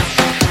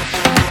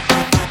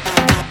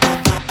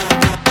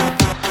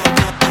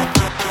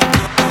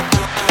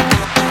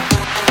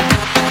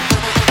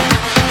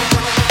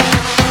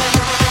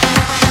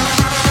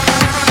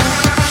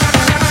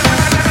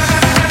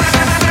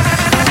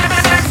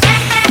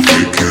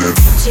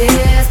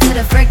 Cheers to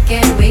the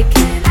freaking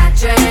weekend. I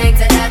drank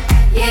to that,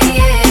 yeah,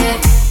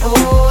 yeah.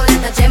 Oh, let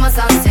the jam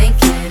sound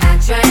sinking. I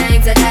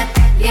drank to that,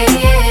 yeah,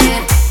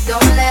 yeah.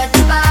 Don't let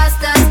the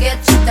bastards get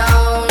you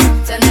down.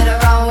 Turn it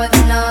around with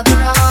another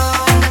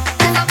round.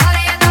 There's a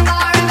party at the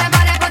bar,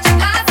 everybody put your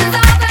glasses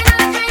up and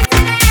I drink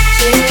to that.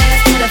 Cheers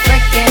to the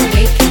freaking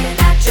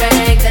weekend. I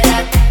drank to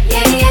that,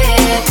 yeah,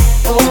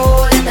 yeah.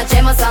 Oh, let the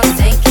jam sound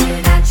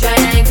sinking. I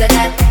drank to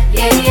that,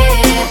 yeah,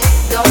 yeah.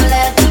 Don't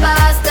let the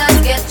bastards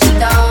get you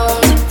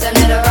down. Turn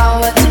it around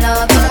with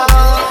another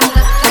round.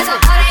 There's a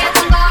party at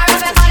the bar,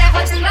 everybody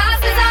put your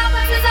glasses up,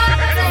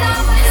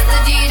 Mr.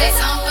 DJ,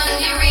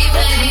 somebody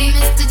replay.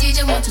 Mr.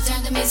 DJ, won't you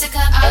turn the music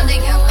up? All the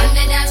girls on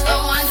the dance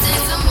floor want to sing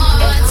some more.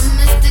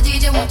 Mr.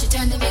 DJ, won't you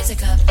turn the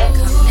music up?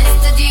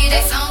 Mr. DJ,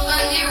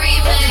 somebody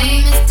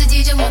replay. Mr.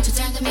 DJ, won't you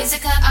turn the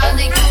music up? All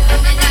the girls on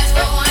the dance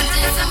floor want to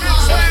sing some more.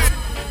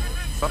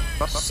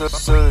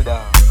 Sold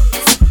out.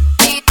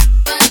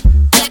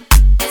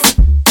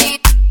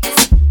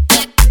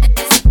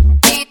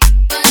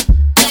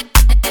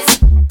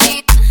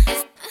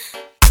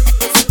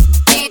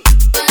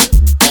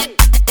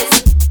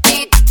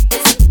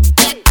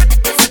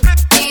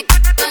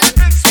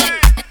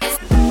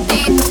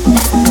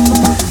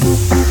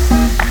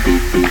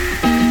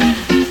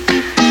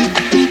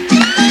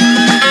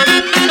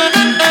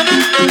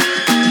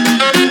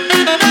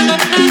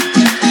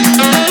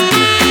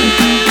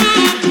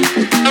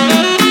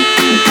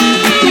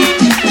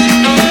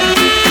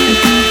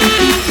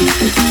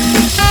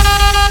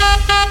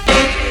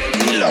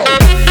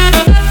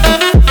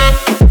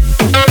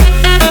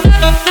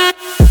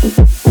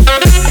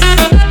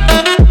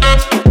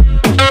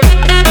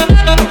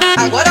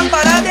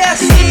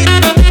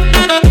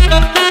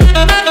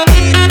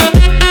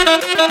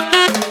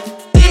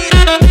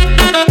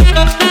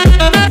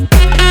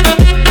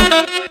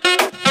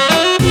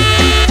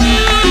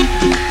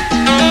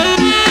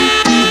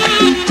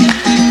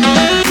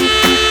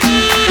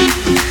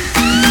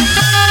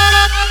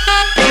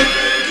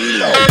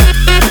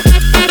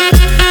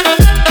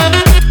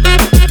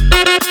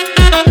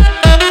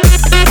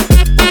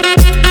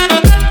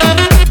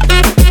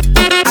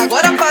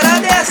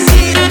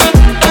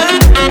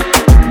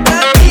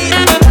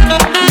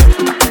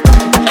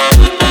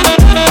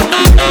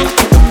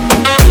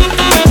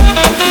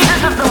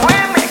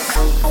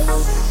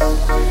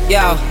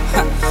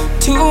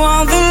 To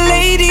all the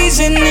ladies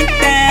in the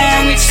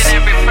dance,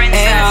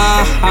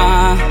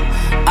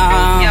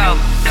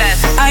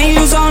 I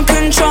lose all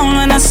control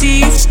when I see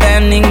you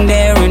standing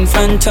there in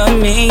front of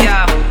me.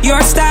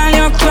 Your style,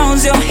 your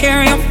clothes, your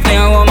hair, your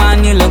flair,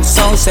 woman, you look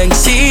so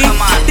sexy.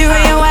 The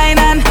way you whine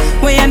and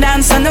way you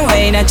dance and the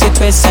way that you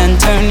twist and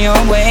turn your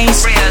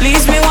waist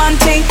leaves me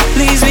wanting,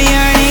 leaves me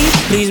yearning,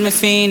 leaves me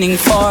feeling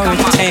for a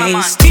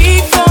taste.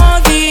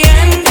 Before the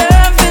end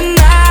of the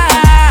night,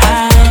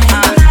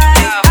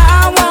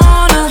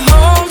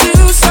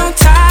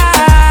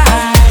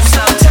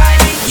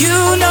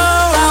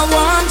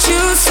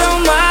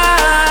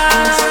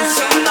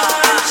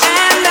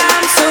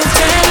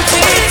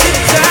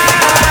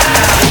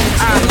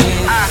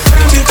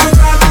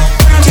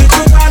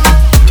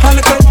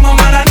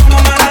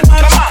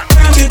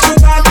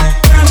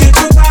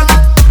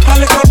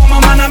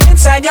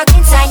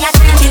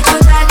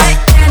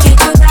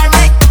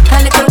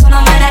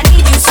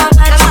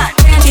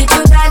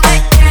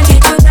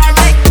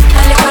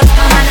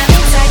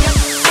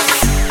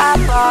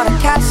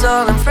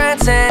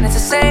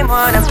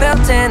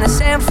 in the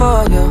sand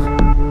for you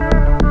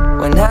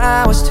when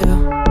I was 2.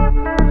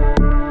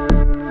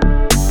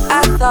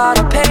 I thought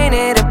I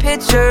painted a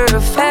picture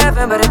of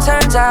heaven, but it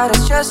turns out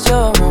it's just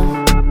your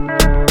room,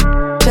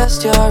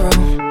 just your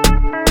room.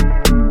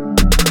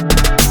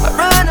 I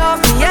run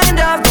off the end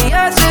of the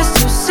earth just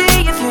to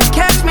see if you'd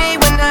catch me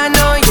when I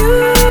know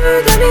you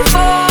let me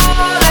fall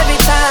every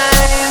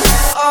time.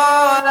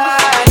 All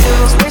I do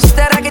is wish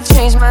that I could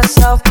change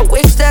myself, I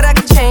wish that I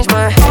could change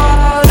my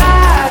all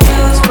I do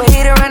is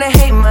wait around and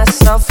hate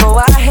myself. Oh,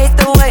 I hate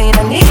the weight,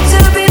 I need to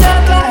be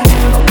loved by you.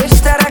 I wish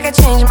that I could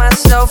change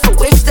myself, I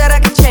wish that I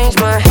could change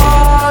my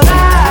all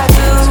I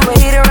do is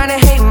wait around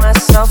and hate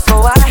myself.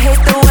 Oh, I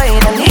hate the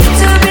weight, I need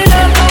to be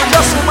loved by you.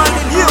 Just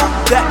reminding you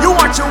that you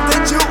are tuned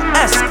into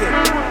Escape.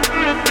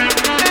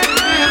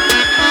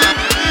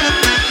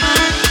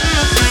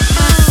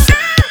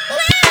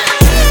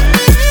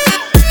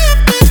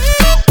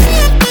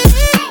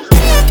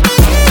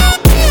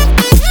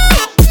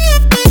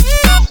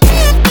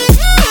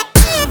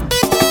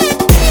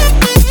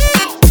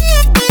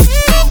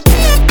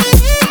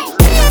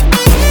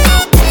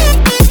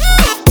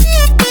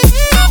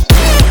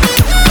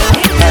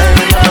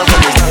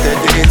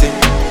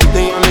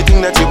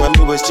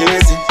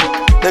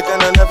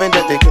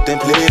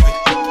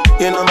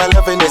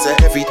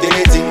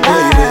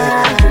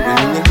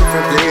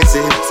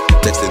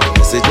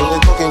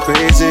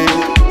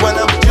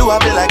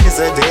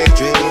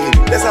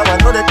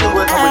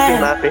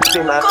 Can't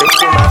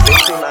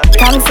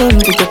seem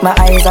to take my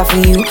eyes off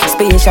of you,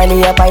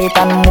 especially up I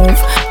and move.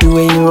 The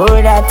way you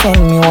roll that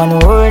thing, me wanna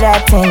roll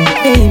that thing.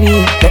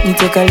 Baby, let me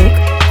take a look.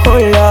 Oh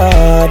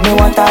Lord, me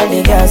want all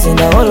the girls in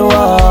the whole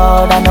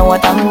world. I know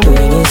what I'm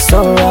doing is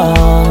so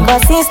wrong,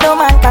 but since no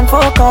man can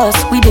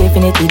focus, we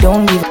definitely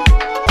don't give.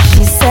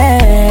 She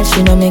said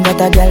she know me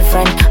got a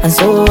girlfriend, and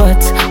so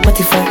what? What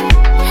if I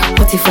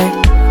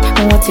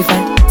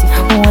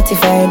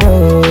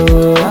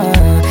do?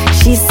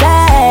 She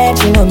said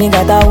she know me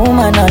got a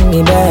woman on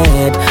me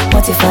bed.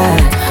 What if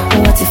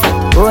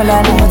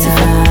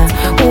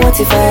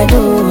I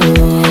do?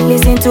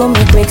 Listen to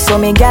me quick, so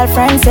me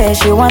girlfriend says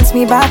she wants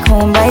me back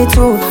home by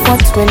 2.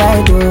 What will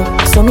I do?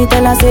 So me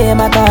tell her say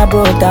my car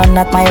broke down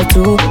at mile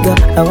 2. Girl,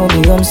 I won't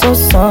be home so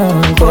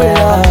soon. Oh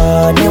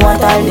Lord, me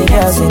want all the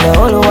girls in the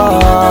whole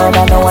world.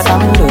 I know what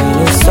I'm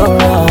doing is so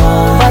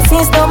wrong, but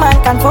since no man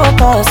can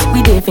focus,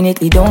 we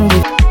definitely don't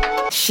give.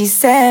 She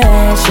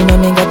said she know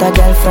me got a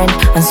girlfriend,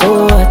 and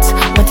so what?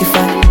 What if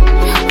I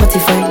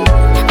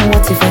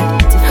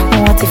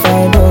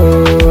do?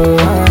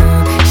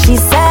 She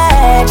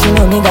said she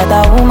know me got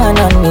a woman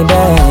on me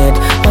bed.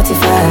 What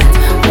if I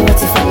do?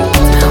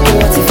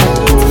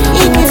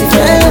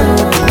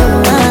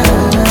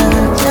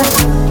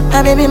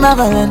 Baby, my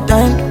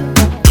Valentine.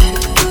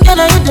 You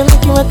know you do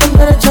make you a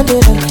temperature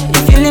baby.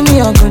 You feeling me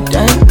a good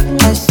time.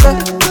 I swear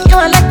you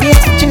are like the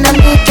oxygen I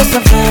need to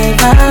survive.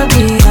 I'll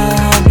be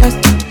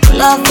honest.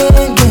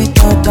 Loving it,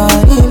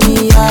 totally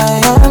me. I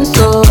am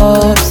so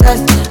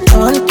obsessed. I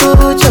want to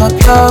chop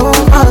your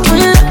heart.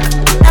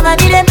 Never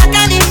did it back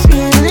at this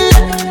feeling,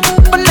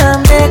 but now I'm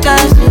back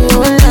as you.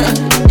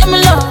 I'm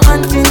love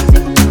hunting.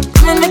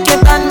 Come and make it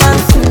bad man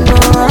sing.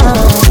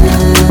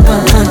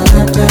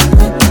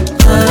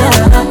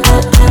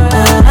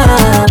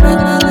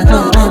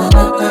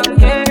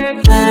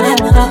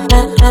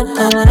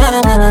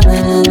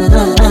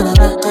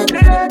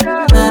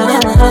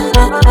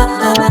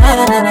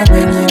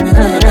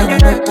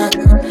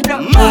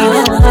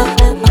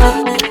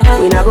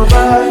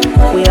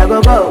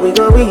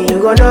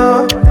 You gon'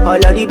 know all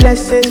of the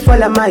blessings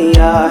fall on my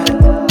yard.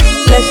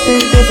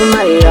 Blessings stay for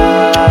my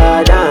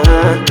yard,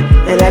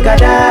 And like a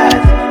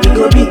dad, you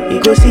go be, you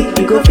go see,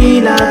 you go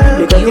feel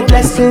because the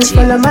blessings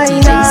fall on my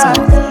yard.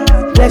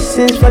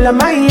 Blessings fall on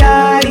my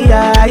yard,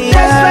 That's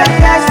why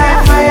I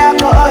set my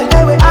alcohol. I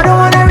don't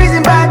wanna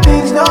reason bad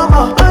things no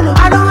more.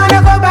 I don't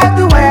wanna go back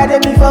to where I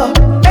did before.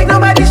 Make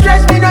nobody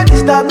stress me, not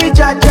disturb me,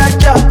 cha.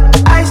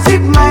 I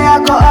sip my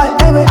alcohol.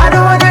 I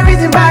don't wanna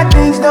reason bad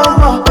things no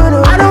more.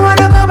 I don't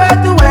wanna go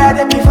back to where I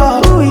did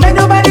before. Make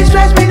nobody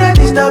stress me, not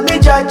disturb me,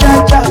 cha.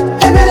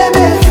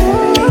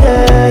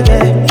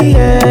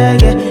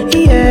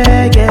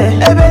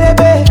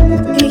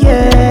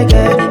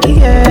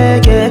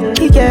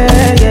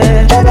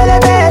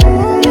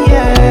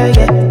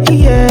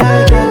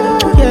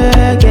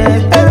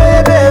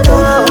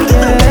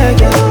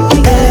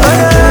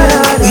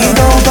 We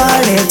gon'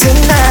 party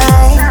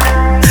tonight.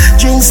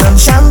 Drink some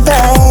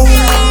champagne.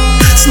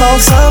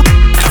 Smoke some.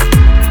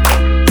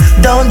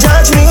 Don't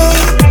judge me,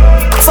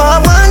 for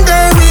one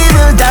day we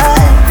will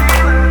die.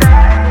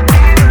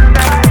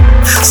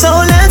 So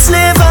let's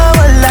live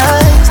our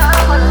lives.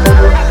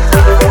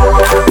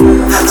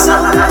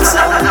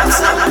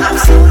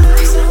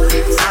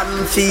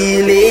 I'm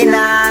feeling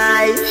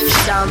nice,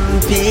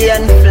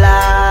 champagne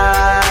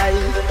fly.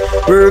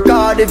 Work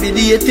hard every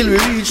day till we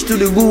reach to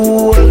the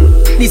goal.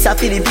 This a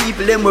for the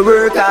people, them we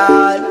work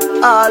hard.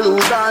 All who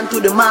gone to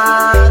the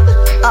mark.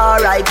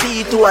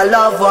 R.I.P. to a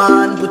loved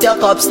one. Put your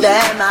cups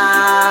them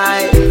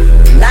high.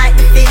 Like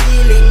the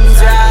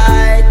feelings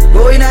right.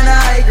 Going on a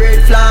high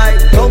grade flight.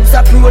 Dogs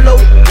are roll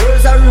out,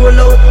 girls are roll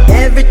out.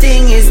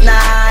 Everything is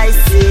nice.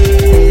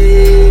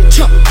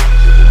 Yeah.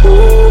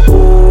 Oh,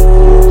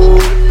 oh,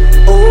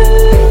 oh, oh.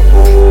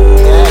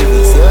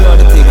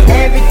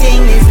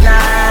 Everything is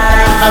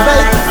nice.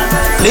 Alright,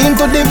 lean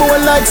to the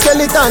bone like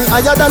skeleton,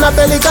 higher than a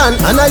pelican.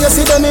 And I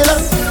see the mirror.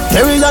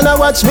 Carry on a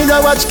watch, me a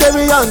watch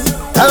carry on.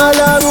 All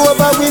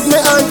over with me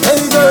and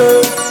hey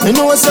girl, me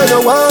know say you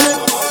want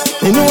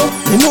me. Me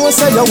know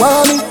say you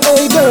want me.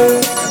 Hey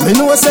girl, me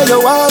know say you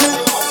want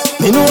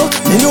me. Me know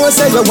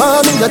say you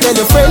want me. You tell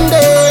your friend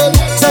them,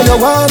 say you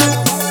want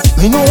me.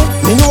 Me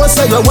know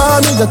say you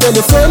want me. You tell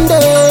your friend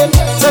them,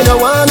 say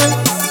you want me.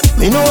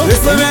 Me know.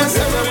 Listen,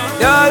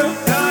 yeah.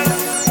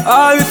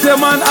 All you say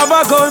man have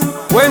a gun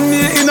when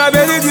me in a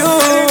bed with you.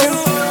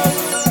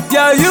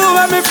 Yeah, you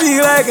make me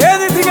feel like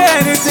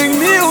anything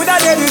me woulda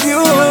did with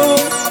you.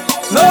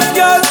 Love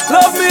girl,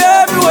 love me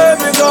everywhere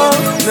me go.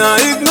 Nah,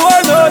 ignore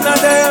none of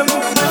them.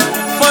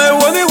 My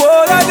only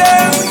one of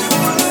them.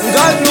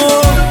 God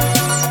know.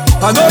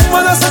 Enough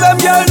man say them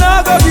girl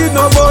nah go give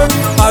no bun.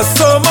 As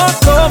summer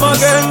come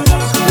again,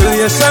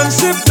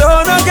 relationship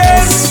done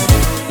again.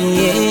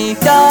 Yeah,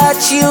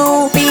 touch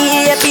you,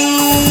 baby.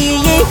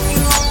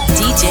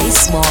 DJ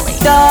Smallie.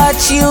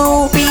 Touch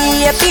you,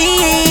 baby.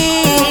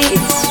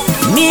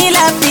 Me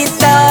love it,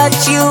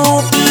 touch you,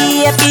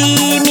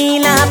 baby. Me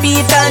love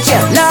it, touch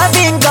you.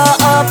 Loving go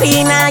up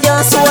in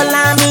your soul,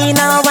 and me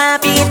now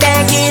want to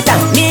take it.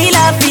 Me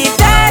love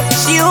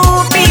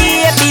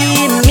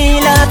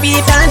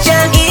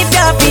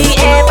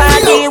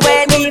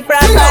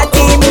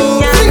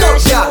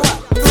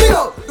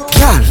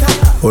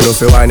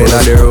fi wine inna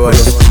the road.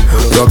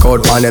 Rock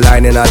out on the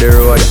line inna the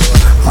road.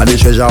 All the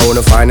treasure I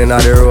wanna find inna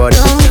the road.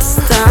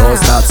 Don't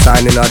stop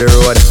signing on the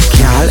road.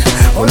 Girl,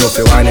 wanna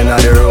fi wine inna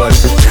the road.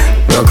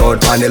 Rock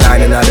out on the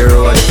line inna the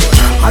road.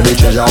 All the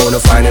treasure I wanna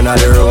find inna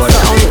the road.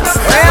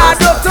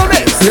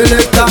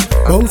 Selector,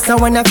 bounce a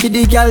wanna feed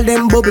the girl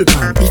them bubble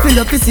pan. If you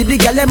love to see the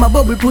girl them a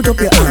bubble, put up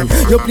your hand.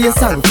 You play a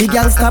song, the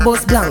girl star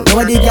bus blank.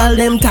 Now the girl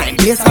them time,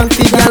 play a song,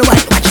 the girl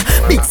white. Watch,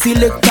 big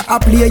selector a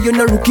play, you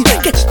no rookie.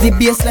 Catch the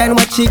baseline,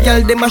 watch the girl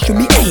them a should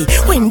be. Hey,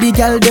 when the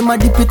girl them a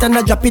dip it and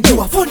a drop it,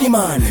 you a funny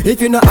man. If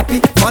you not happy,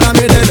 follow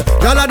me then.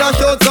 Girl a dash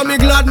out, so me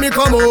glad me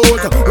come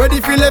out. Ready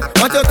Philip,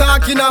 what you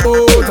talking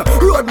about?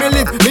 Road me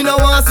live, me no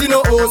want see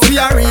no host. We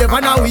a rave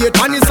and a wait,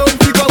 and it's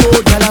something come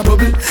out. Girl a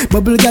bubble,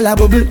 bubble, girl a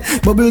bubble,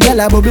 bubble,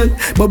 girl a bubble,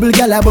 bubble,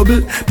 girl a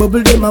bubble,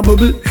 bubble, them a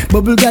bubble,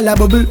 bubble, girl a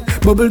bubble,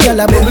 bubble, girl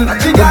a bubble,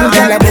 bubble,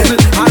 girl a bubble.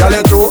 Girl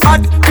you too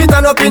hot, fit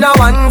on up in a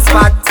one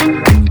spot.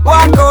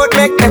 Walk out,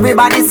 make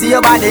everybody see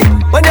your body.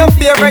 When your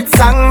favorite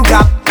song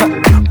drop,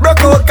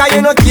 broke out 'cause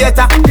you no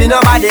cater to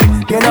nobody.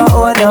 You no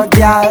own no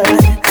girl,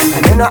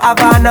 and you no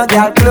have no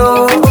girl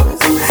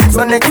clothes.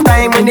 So next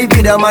time when the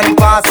video man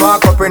pass,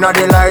 walk up in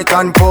the light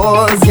and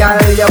pose.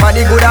 Girl, your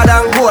body gooder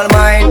than gold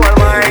mine.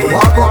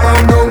 Walk up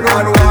and down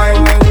and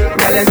wine.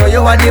 Girl, you know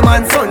you are the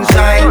man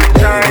sunshine.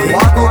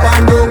 Walk up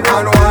and down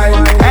and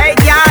wine. Hey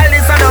girl,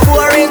 this is a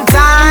boring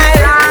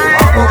time.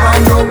 Walk up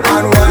and down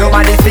and wine. Your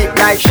body fit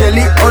like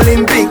Shelly,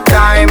 Olympic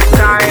time.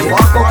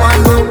 Walk up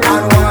and down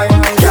and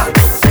wine.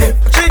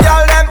 Watch you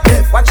girl them,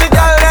 watch you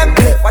girl them,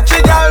 watch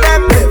you girl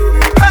them.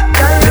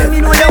 Girl,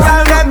 you know you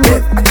girl them.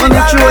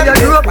 Watch you girl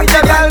them, watch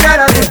you girl them.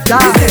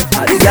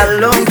 The girl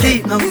don't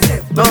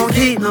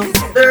keep no,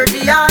 dirty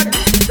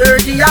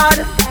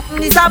yard.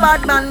 This a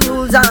bad man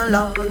rules and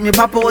laws. Me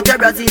pop out your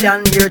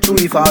Brazilian here to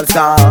we fall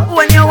star.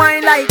 When you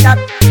whine like that,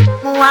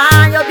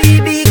 want your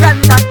BB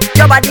contact.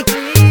 Your body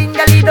clean,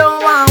 girl you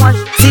don't want wash.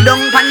 Sit down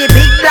on the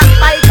big black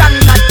bike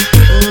and cat.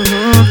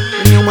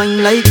 When you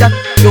whine like that,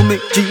 you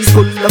make cheese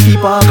full of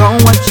people can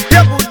watch.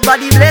 Your good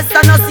body blessed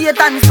and no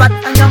Satan spot.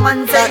 And your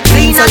man say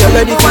clean so and you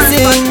ready to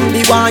sing.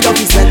 The one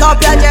you set up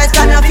your chest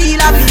and you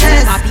feel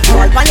happiness. Happy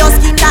all on your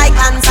skin like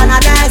ants and a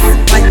nest.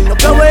 Wind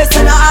up your waist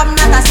and you have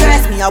not a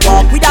stress. Me a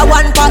walk with a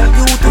one pack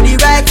you to the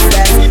Rex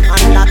best.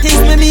 And that is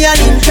me an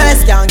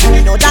interest. Can't give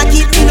me no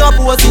jacket, me no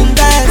posing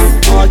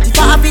best. All the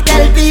happy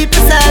tell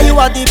people say you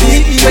are the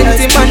big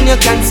 20 man you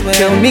can swear.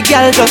 Tell me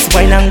girl just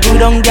wine and go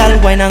down girl.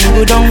 Wine and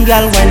go down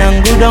girl. Wine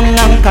and go down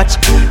and catch.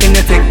 Then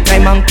you take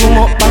time and come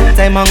up back.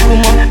 Time and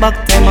come up back.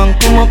 Time and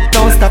come up.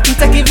 Don't stop. You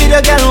take a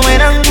video girl.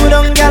 Wine and go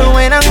down girl.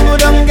 Wine and go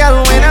down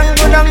girl. Wine and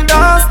go down.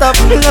 Don't stop.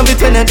 Love it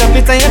when you drop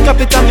it and you drop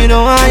it and me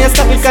don't want you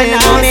stop it 'cause you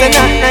know it's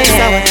not nice.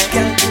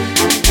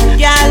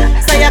 Girl,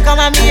 so you come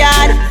on me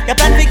yard. You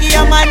plan to give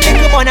your man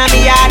lick up on me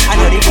yard. I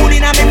know the food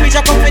in a me fridge,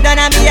 you come fit on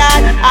me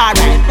yard.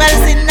 Alright, well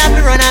sitting up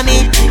run on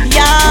me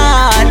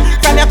yard.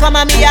 From you come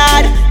on me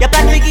yard. You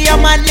plan to give your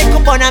man lick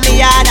up on me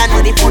yard. I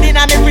know the food in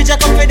a me fridge, you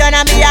come fit on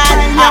me yard.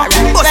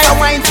 Alright, bust a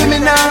wine to me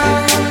now.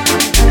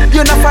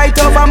 You no fight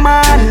over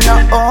man, no.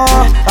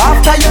 Oh.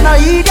 After you no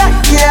eat that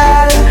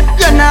girl,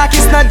 you no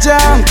kiss no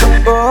junk.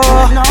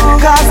 Oh, no.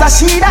 Cause I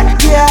see that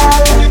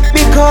girl.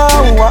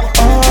 Because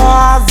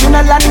you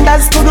no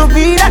landers could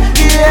be that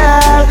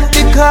girl.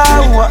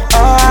 Because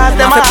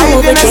them are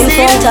hiding a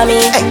scene.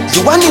 Hey,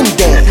 you want him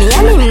there? Me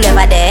and him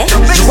never there.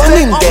 You want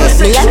him there?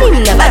 Me and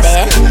him never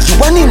there. You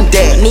want him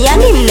there? Me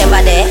and him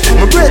never there.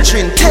 My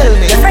brethren, tell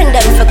me. Your friend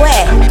them for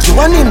where? You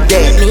want him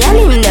there? Me and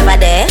him never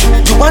there.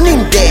 You want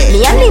him there?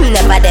 Me and him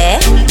never there.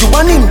 You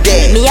want him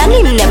there? Me and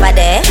him never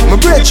there. My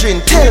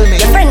brethren, tell me.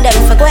 Your friend them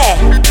for where?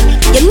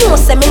 You know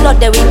say me not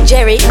there with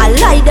Jerry. I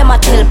lie them a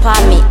tell pa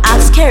me.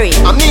 Ask Kerry.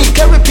 I mean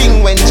Kerry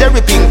Ping when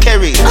Jerry Ping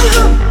Kerry.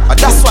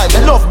 That's why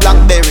me love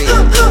Blackberry.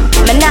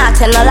 Me not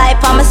tell no lie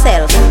pa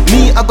myself.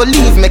 Me I go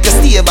leave, make you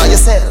stay by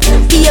yourself.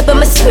 Baby,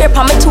 me swear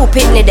pa me two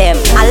pitney them.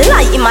 I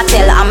lie him a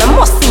tell and me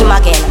must see him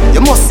again.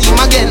 You must see him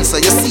again, so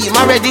you see him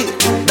already.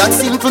 That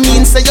simple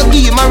means say you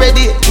give him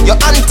already. Your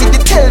auntie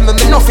they tell me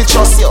nothing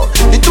trust you.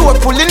 The door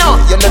pulling up,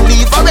 you no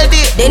leave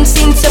already. Then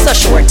since you're so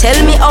sure, tell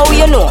me how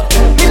you know.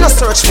 Me no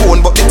search phone,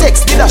 but the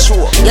text did a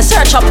show. You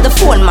search up the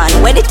phone man,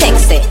 where the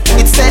text say?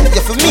 It said you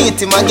fi meet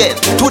him again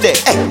today.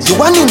 Hey, you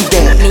want him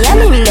there? Me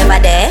and him never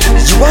there.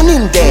 You want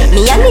him there?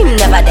 Me and him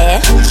never there.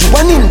 You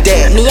want him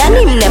there? Me and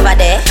him never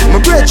there.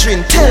 My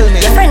brethren, tell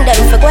me. Your friend them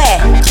for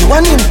where? You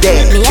want him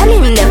there? Me and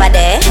him never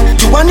there.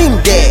 You want him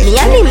there? Me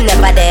and him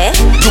never there.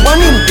 You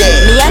want him there?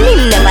 Me and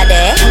him never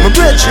there. My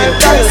brethren,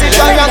 tell me.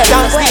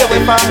 Can't stay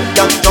away from.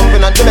 Can't jump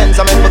in at the Benz,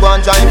 I make me go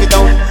and drive it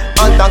down.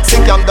 And taxi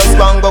cam just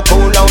go and go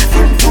cool down.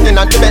 In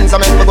at the Benz, I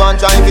make me go and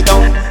drive it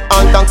down.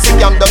 And taxi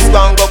cam just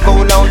gone go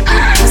cool down.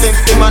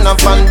 50 man and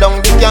fan down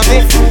the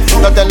cabin.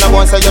 Don't tell no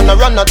boy say you no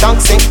run no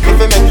taxi. If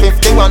you make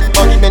 51,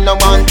 but me no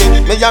want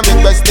it. Me a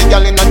request the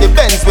girl inna the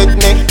Benz with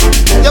me.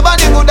 Your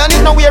body good and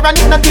it no wear and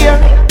it no tear.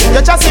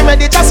 Your chassis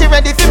ready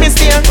for me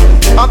steer.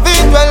 A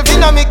V12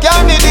 inna me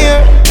car me dear.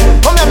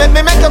 Come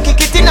here make you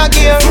kick it in a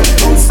gear.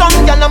 Some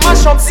girl a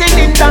mash up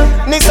cylinder.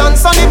 Nissan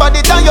Sunny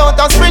body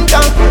Toyota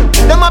Sprinter.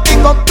 Them a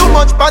pick up too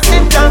much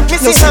passenger.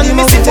 Missy hand,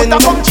 missy foot a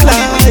come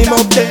climb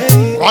up there.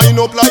 Wind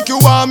up like you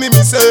want me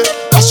say.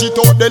 Dash it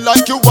out there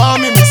like you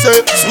want me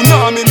say.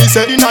 Tsunami me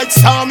say, the night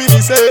star me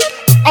say.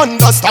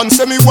 Understand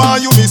say me why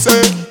you me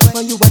say.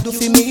 What you a do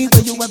for me?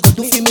 What you a go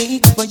do for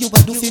me? What you a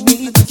do for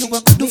me? What you a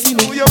go do for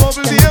me? Oh, you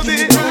bubble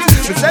baby.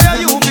 Me say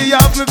you be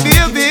off me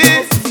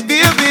baby,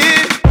 baby.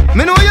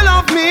 Me know you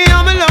love me,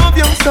 and me love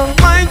you so.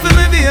 Wine for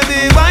me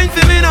baby, wine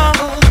for me now.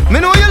 Me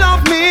know you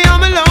love me,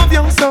 and me love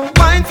you so.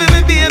 Wine for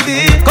me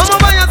baby. Come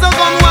over here so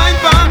come wine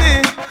for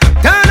me.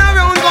 Turn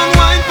around, come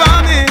wine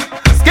for me.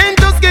 Skin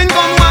to skin,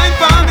 come wine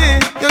for me.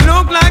 You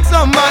look like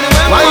somebody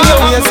when wine you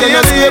want me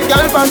baby.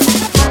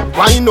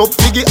 Wind up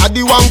figgy at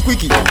the one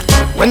quickie.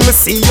 When me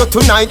see you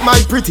tonight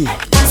my pretty.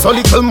 So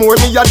little more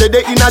me a dead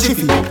in a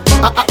jiffy.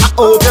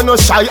 Oh you no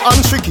shy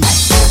and tricky.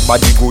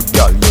 Body good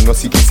girl, you no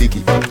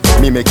sicky.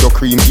 Me make your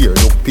cream here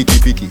look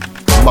picky.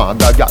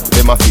 Maga girl,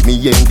 them a fi me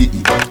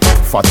NDE.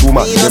 Fatu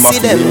man, them a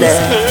fi me.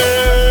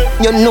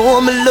 You know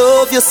me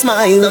love your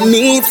smile.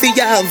 Me fi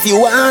have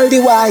you all the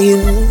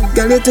while.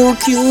 Girl, you too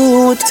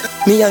cute.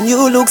 Me and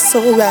you look so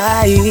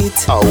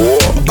right.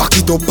 Back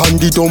it up and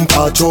the dump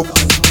patch up.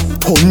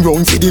 Turn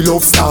round for the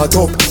love start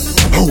up.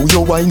 How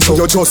you wine so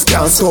you just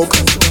can't stop.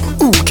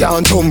 Who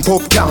can't thump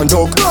up, can't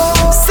duck.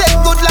 Set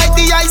good like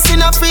the ice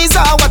in a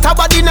freezer. What a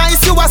body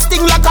nice, you a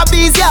sting like a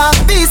bees, yeah.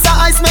 Visa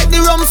ice make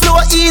the rum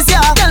flow easier.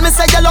 Tell me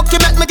say you lucky,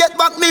 make me get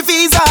back me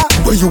visa.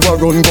 Where you a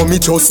run, go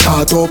me just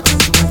start up.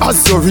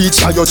 As you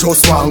reach, you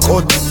just one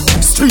cut.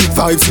 Street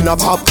vibes in a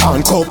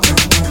popcorn cup.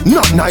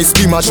 Not nice,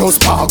 be my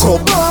just park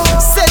up.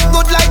 Set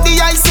good like the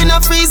ice in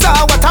a freezer.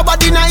 What a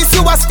body nice,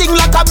 you a sting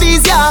like a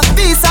bees, yeah.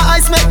 Visa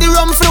ice make the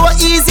rum flow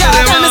easier.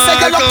 Tell me say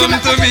you lucky,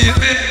 make me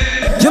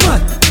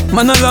yeah,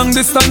 man a long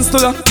distance to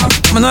la.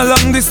 Man a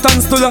long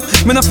distance to la.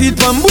 Man a feed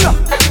bambula.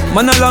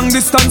 Man a long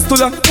distance to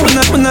la.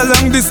 Man a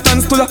long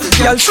distance to la.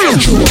 Y'all show.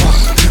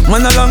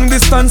 Man a long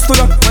distance to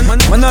la.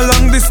 Man a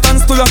long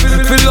distance to la.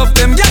 Fill up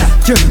them, yeah.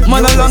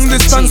 Man a long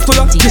distance to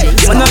la.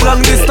 Man a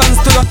long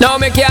distance to la. Now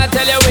me can't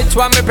tell you which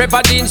one me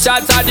prefer, jeans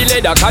shots or the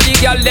leather. Cause the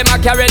girl them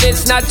a carry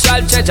this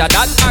natural treasure.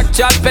 That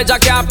actual pleasure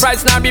can't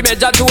price nor be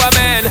measured to a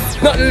man.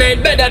 Nothing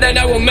ain't better than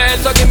a woman.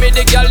 So give me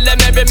the girl them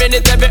every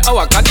minute, every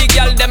hour. Cause the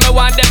girl them I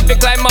want them to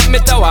climb up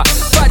me tower.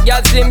 Fat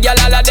girl, slim girl,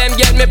 all of them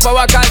get me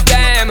power. Cause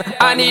them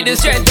I need the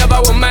strength of a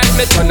woman.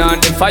 Me turn on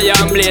the fire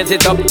and blaze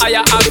it up. I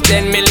have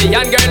 10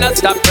 million girl not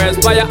stop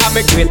perspire. I'm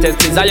my greatest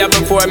desire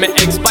before me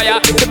expire.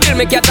 To build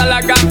me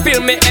catalog and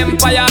fill me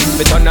empire.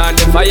 Me turn on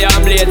the fire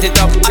and blaze it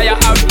up. I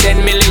have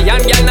 10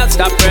 million girl not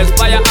stop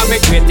perspire. I'm my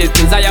greatest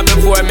desire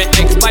before me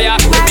expire.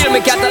 To build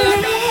me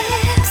catalog.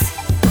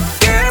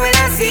 Girl, when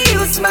I see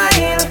you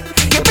smile,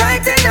 you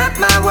brighten up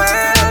my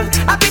world.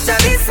 I picture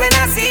this when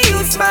I see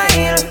you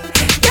smile.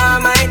 You're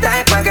my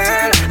type of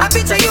girl. I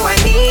picture you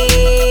and me.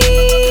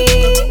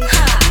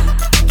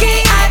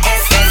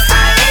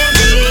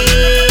 K-I-S-S-I-N-G.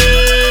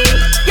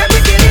 Your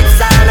pretty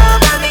lips all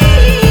over me.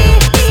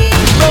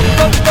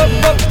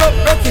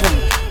 Rock it 'em.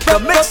 The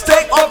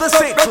mixtape of the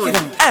century.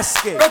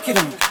 Escape. Rock it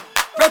 'em.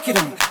 Rock it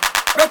 'em.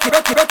 Rock it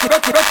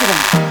 'em.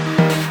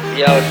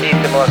 Yo,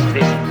 Titamos,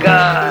 this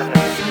gun.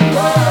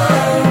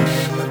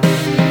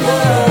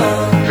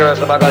 Girls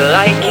are gonna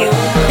like you.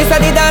 This a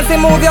the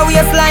dancing move your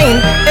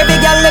waistline. Every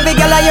girl of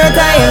your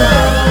time.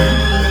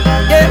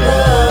 Yeah.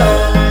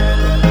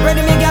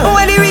 Ready me girl.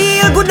 When the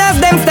real goodness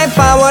them step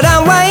forward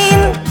and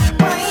whine.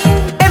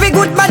 Every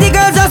good body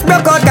girl just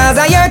broke out cause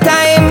of your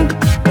time.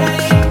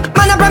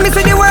 Man I promise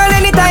you the world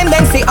anytime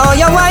them see all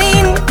your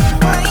wine.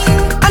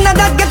 And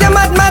that get you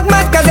mad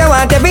cause you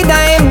want every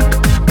time.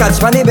 Catch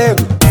funny babe.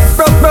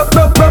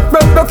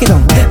 Broke it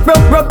on.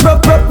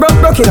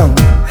 Broke it on.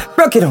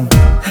 Broke it on.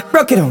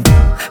 Broke it on.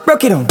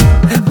 Broke it on. Broke it on.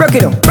 Broke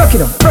it on.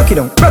 Broke it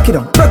on. Broke it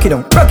on. Broke it on. Broke it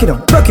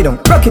on. Broke it on.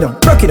 Broke it on.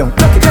 Broke it on.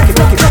 Broke it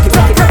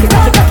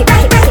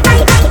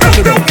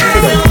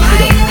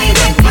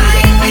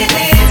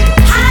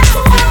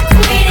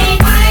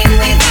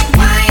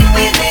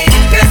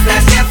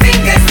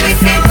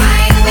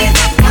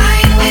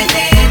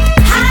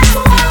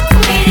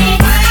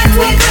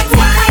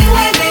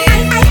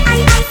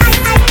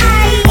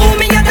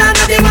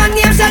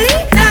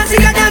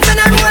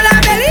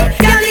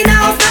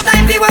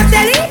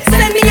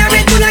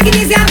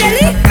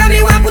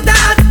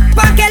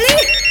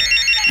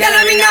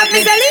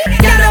me belly,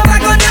 girl over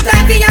gun no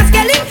time for your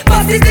skelly.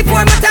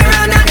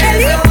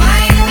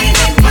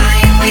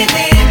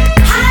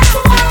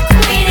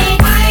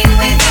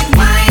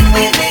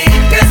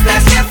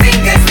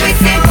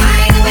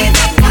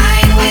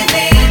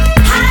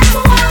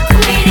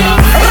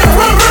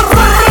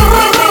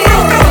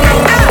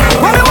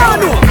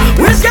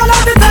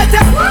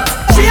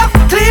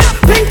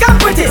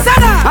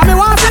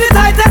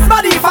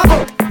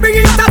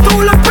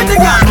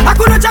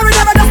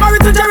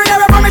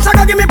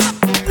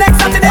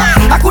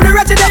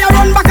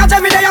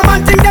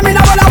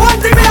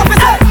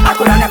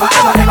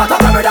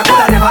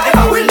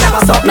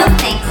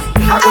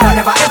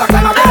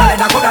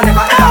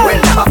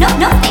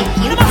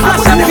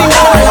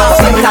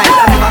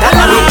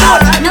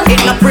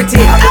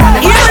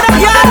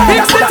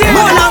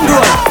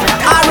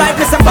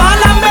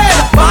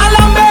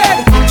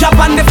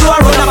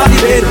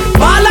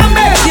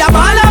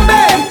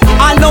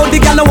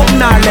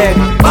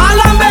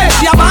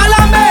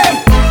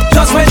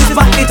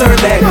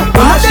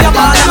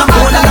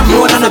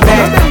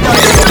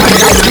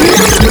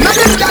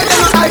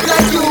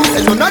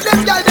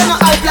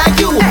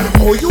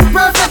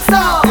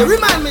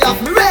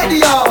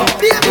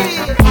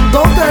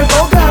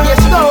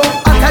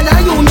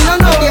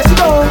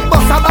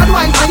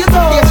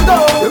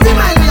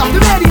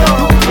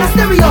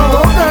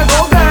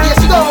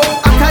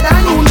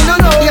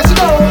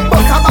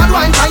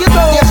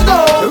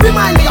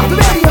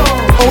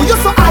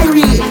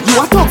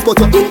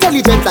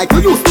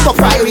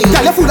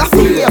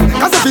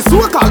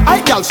 all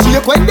I girl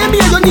shake when them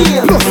hear your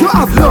name. Plus you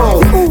have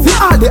love for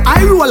all the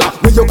eye roller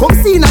when you come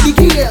see in the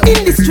gear.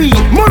 In the street,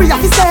 Maria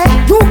fi say,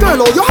 you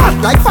girl, oh you hot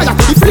like fire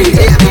to the flea.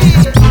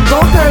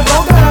 Go girl,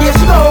 here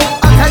she go.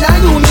 I tell her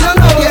you me no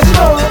know. Here she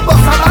go,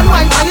 bust her and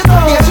wine on your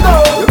toe. Here she go,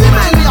 you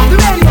remind me of the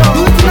radio.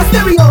 Do it in a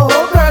stereo.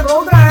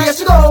 Go girl, here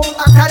she go.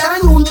 I tell her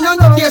you me no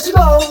know. Here she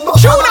go,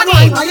 bust her and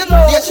wine on your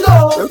toe. Here she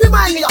go, you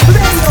remind me of the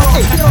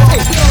radio.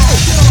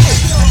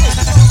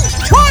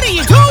 What are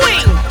you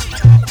doing?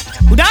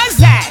 Who does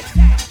that?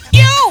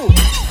 You!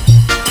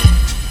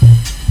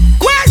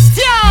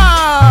 Question!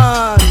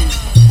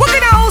 What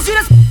kind of house you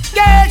this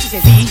girl? She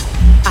said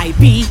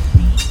B-I-B.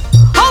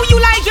 How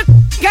you like your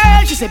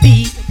girl? She said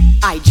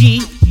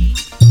B-I-G.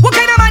 What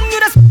kind of man you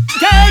this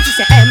girl? She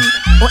said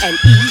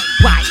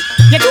M-O-N-E-Y.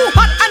 You're too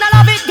hot and I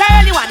love it,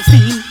 girl. You want the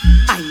steam?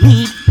 I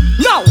need.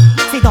 No!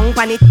 Sit down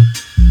on it.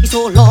 It's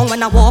so long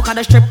when I walk on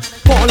the strip.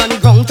 Fall on the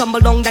ground, tumble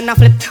down, then I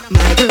flip.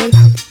 My girl.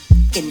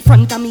 In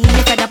front of me,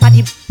 you fed up at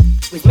the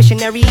with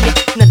missionary,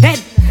 you're not dead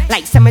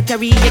like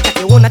cemetery. You got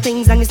your own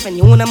things and you spend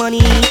your own money.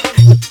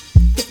 You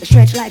take the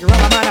stretch like a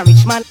rubber man, a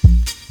rich man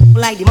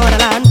like the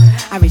motherland.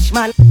 A rich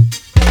man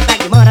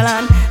like the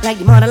motherland, like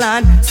the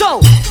motherland.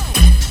 So,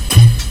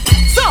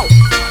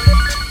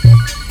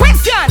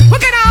 question,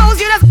 what kind of house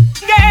you just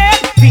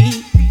get?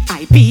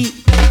 B-I-B.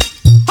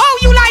 How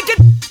you like it,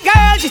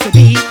 girl? Just a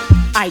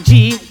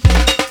B-I-G.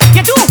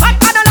 You're too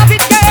hot, I don't love it,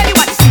 girl. You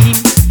want to see?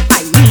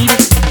 I need.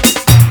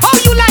 Oh,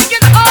 you like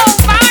it? Oh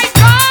my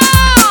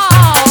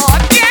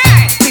God!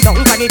 Yeah! We don't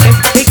forget it.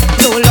 Take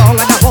so long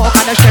and I walk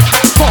on the strip.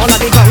 Fall on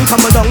the ground,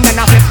 tumble down, then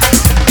I flip.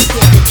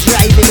 You're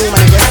driving home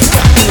and you're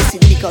stuck in the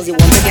city because you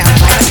want to get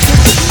right.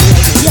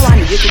 You want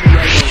to get to be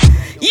right.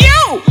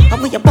 You! I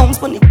put your bones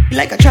on it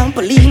like a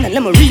trampoline and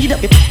let me read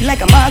up it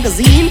like a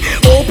magazine.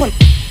 Open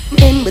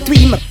in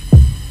between my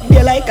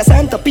you're like a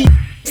centipede.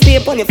 Stay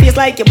up on your face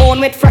like you're born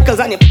with freckles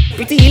and you're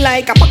pretty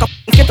like a pack of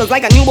skittles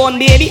like a newborn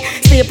baby.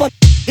 Stay up on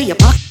your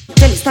back.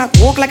 Then you start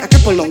walk like a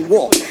cripple, no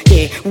walk.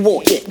 Yeah,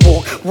 walk,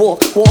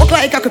 walk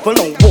like a cripple,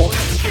 no walk.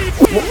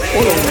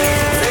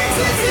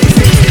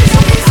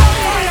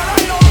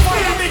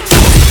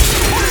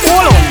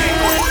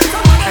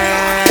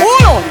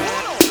 Hold on.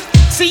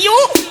 See you?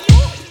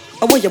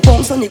 I wear your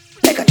bones on it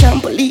like a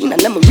trampoline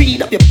and let me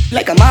read up your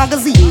like a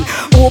magazine.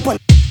 Open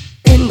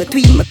in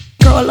between my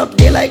curl up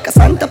there like a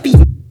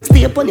centipede.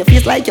 Stay up on your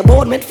face like you're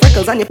born with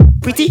freckles and you're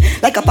pretty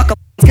like a pack of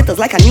skittles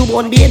like a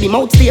newborn baby.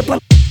 Mouth stay up on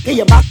get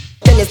your back.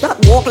 Then you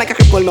start walk like a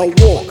cripple, now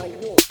walk.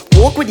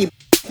 Walk with the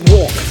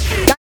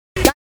walk.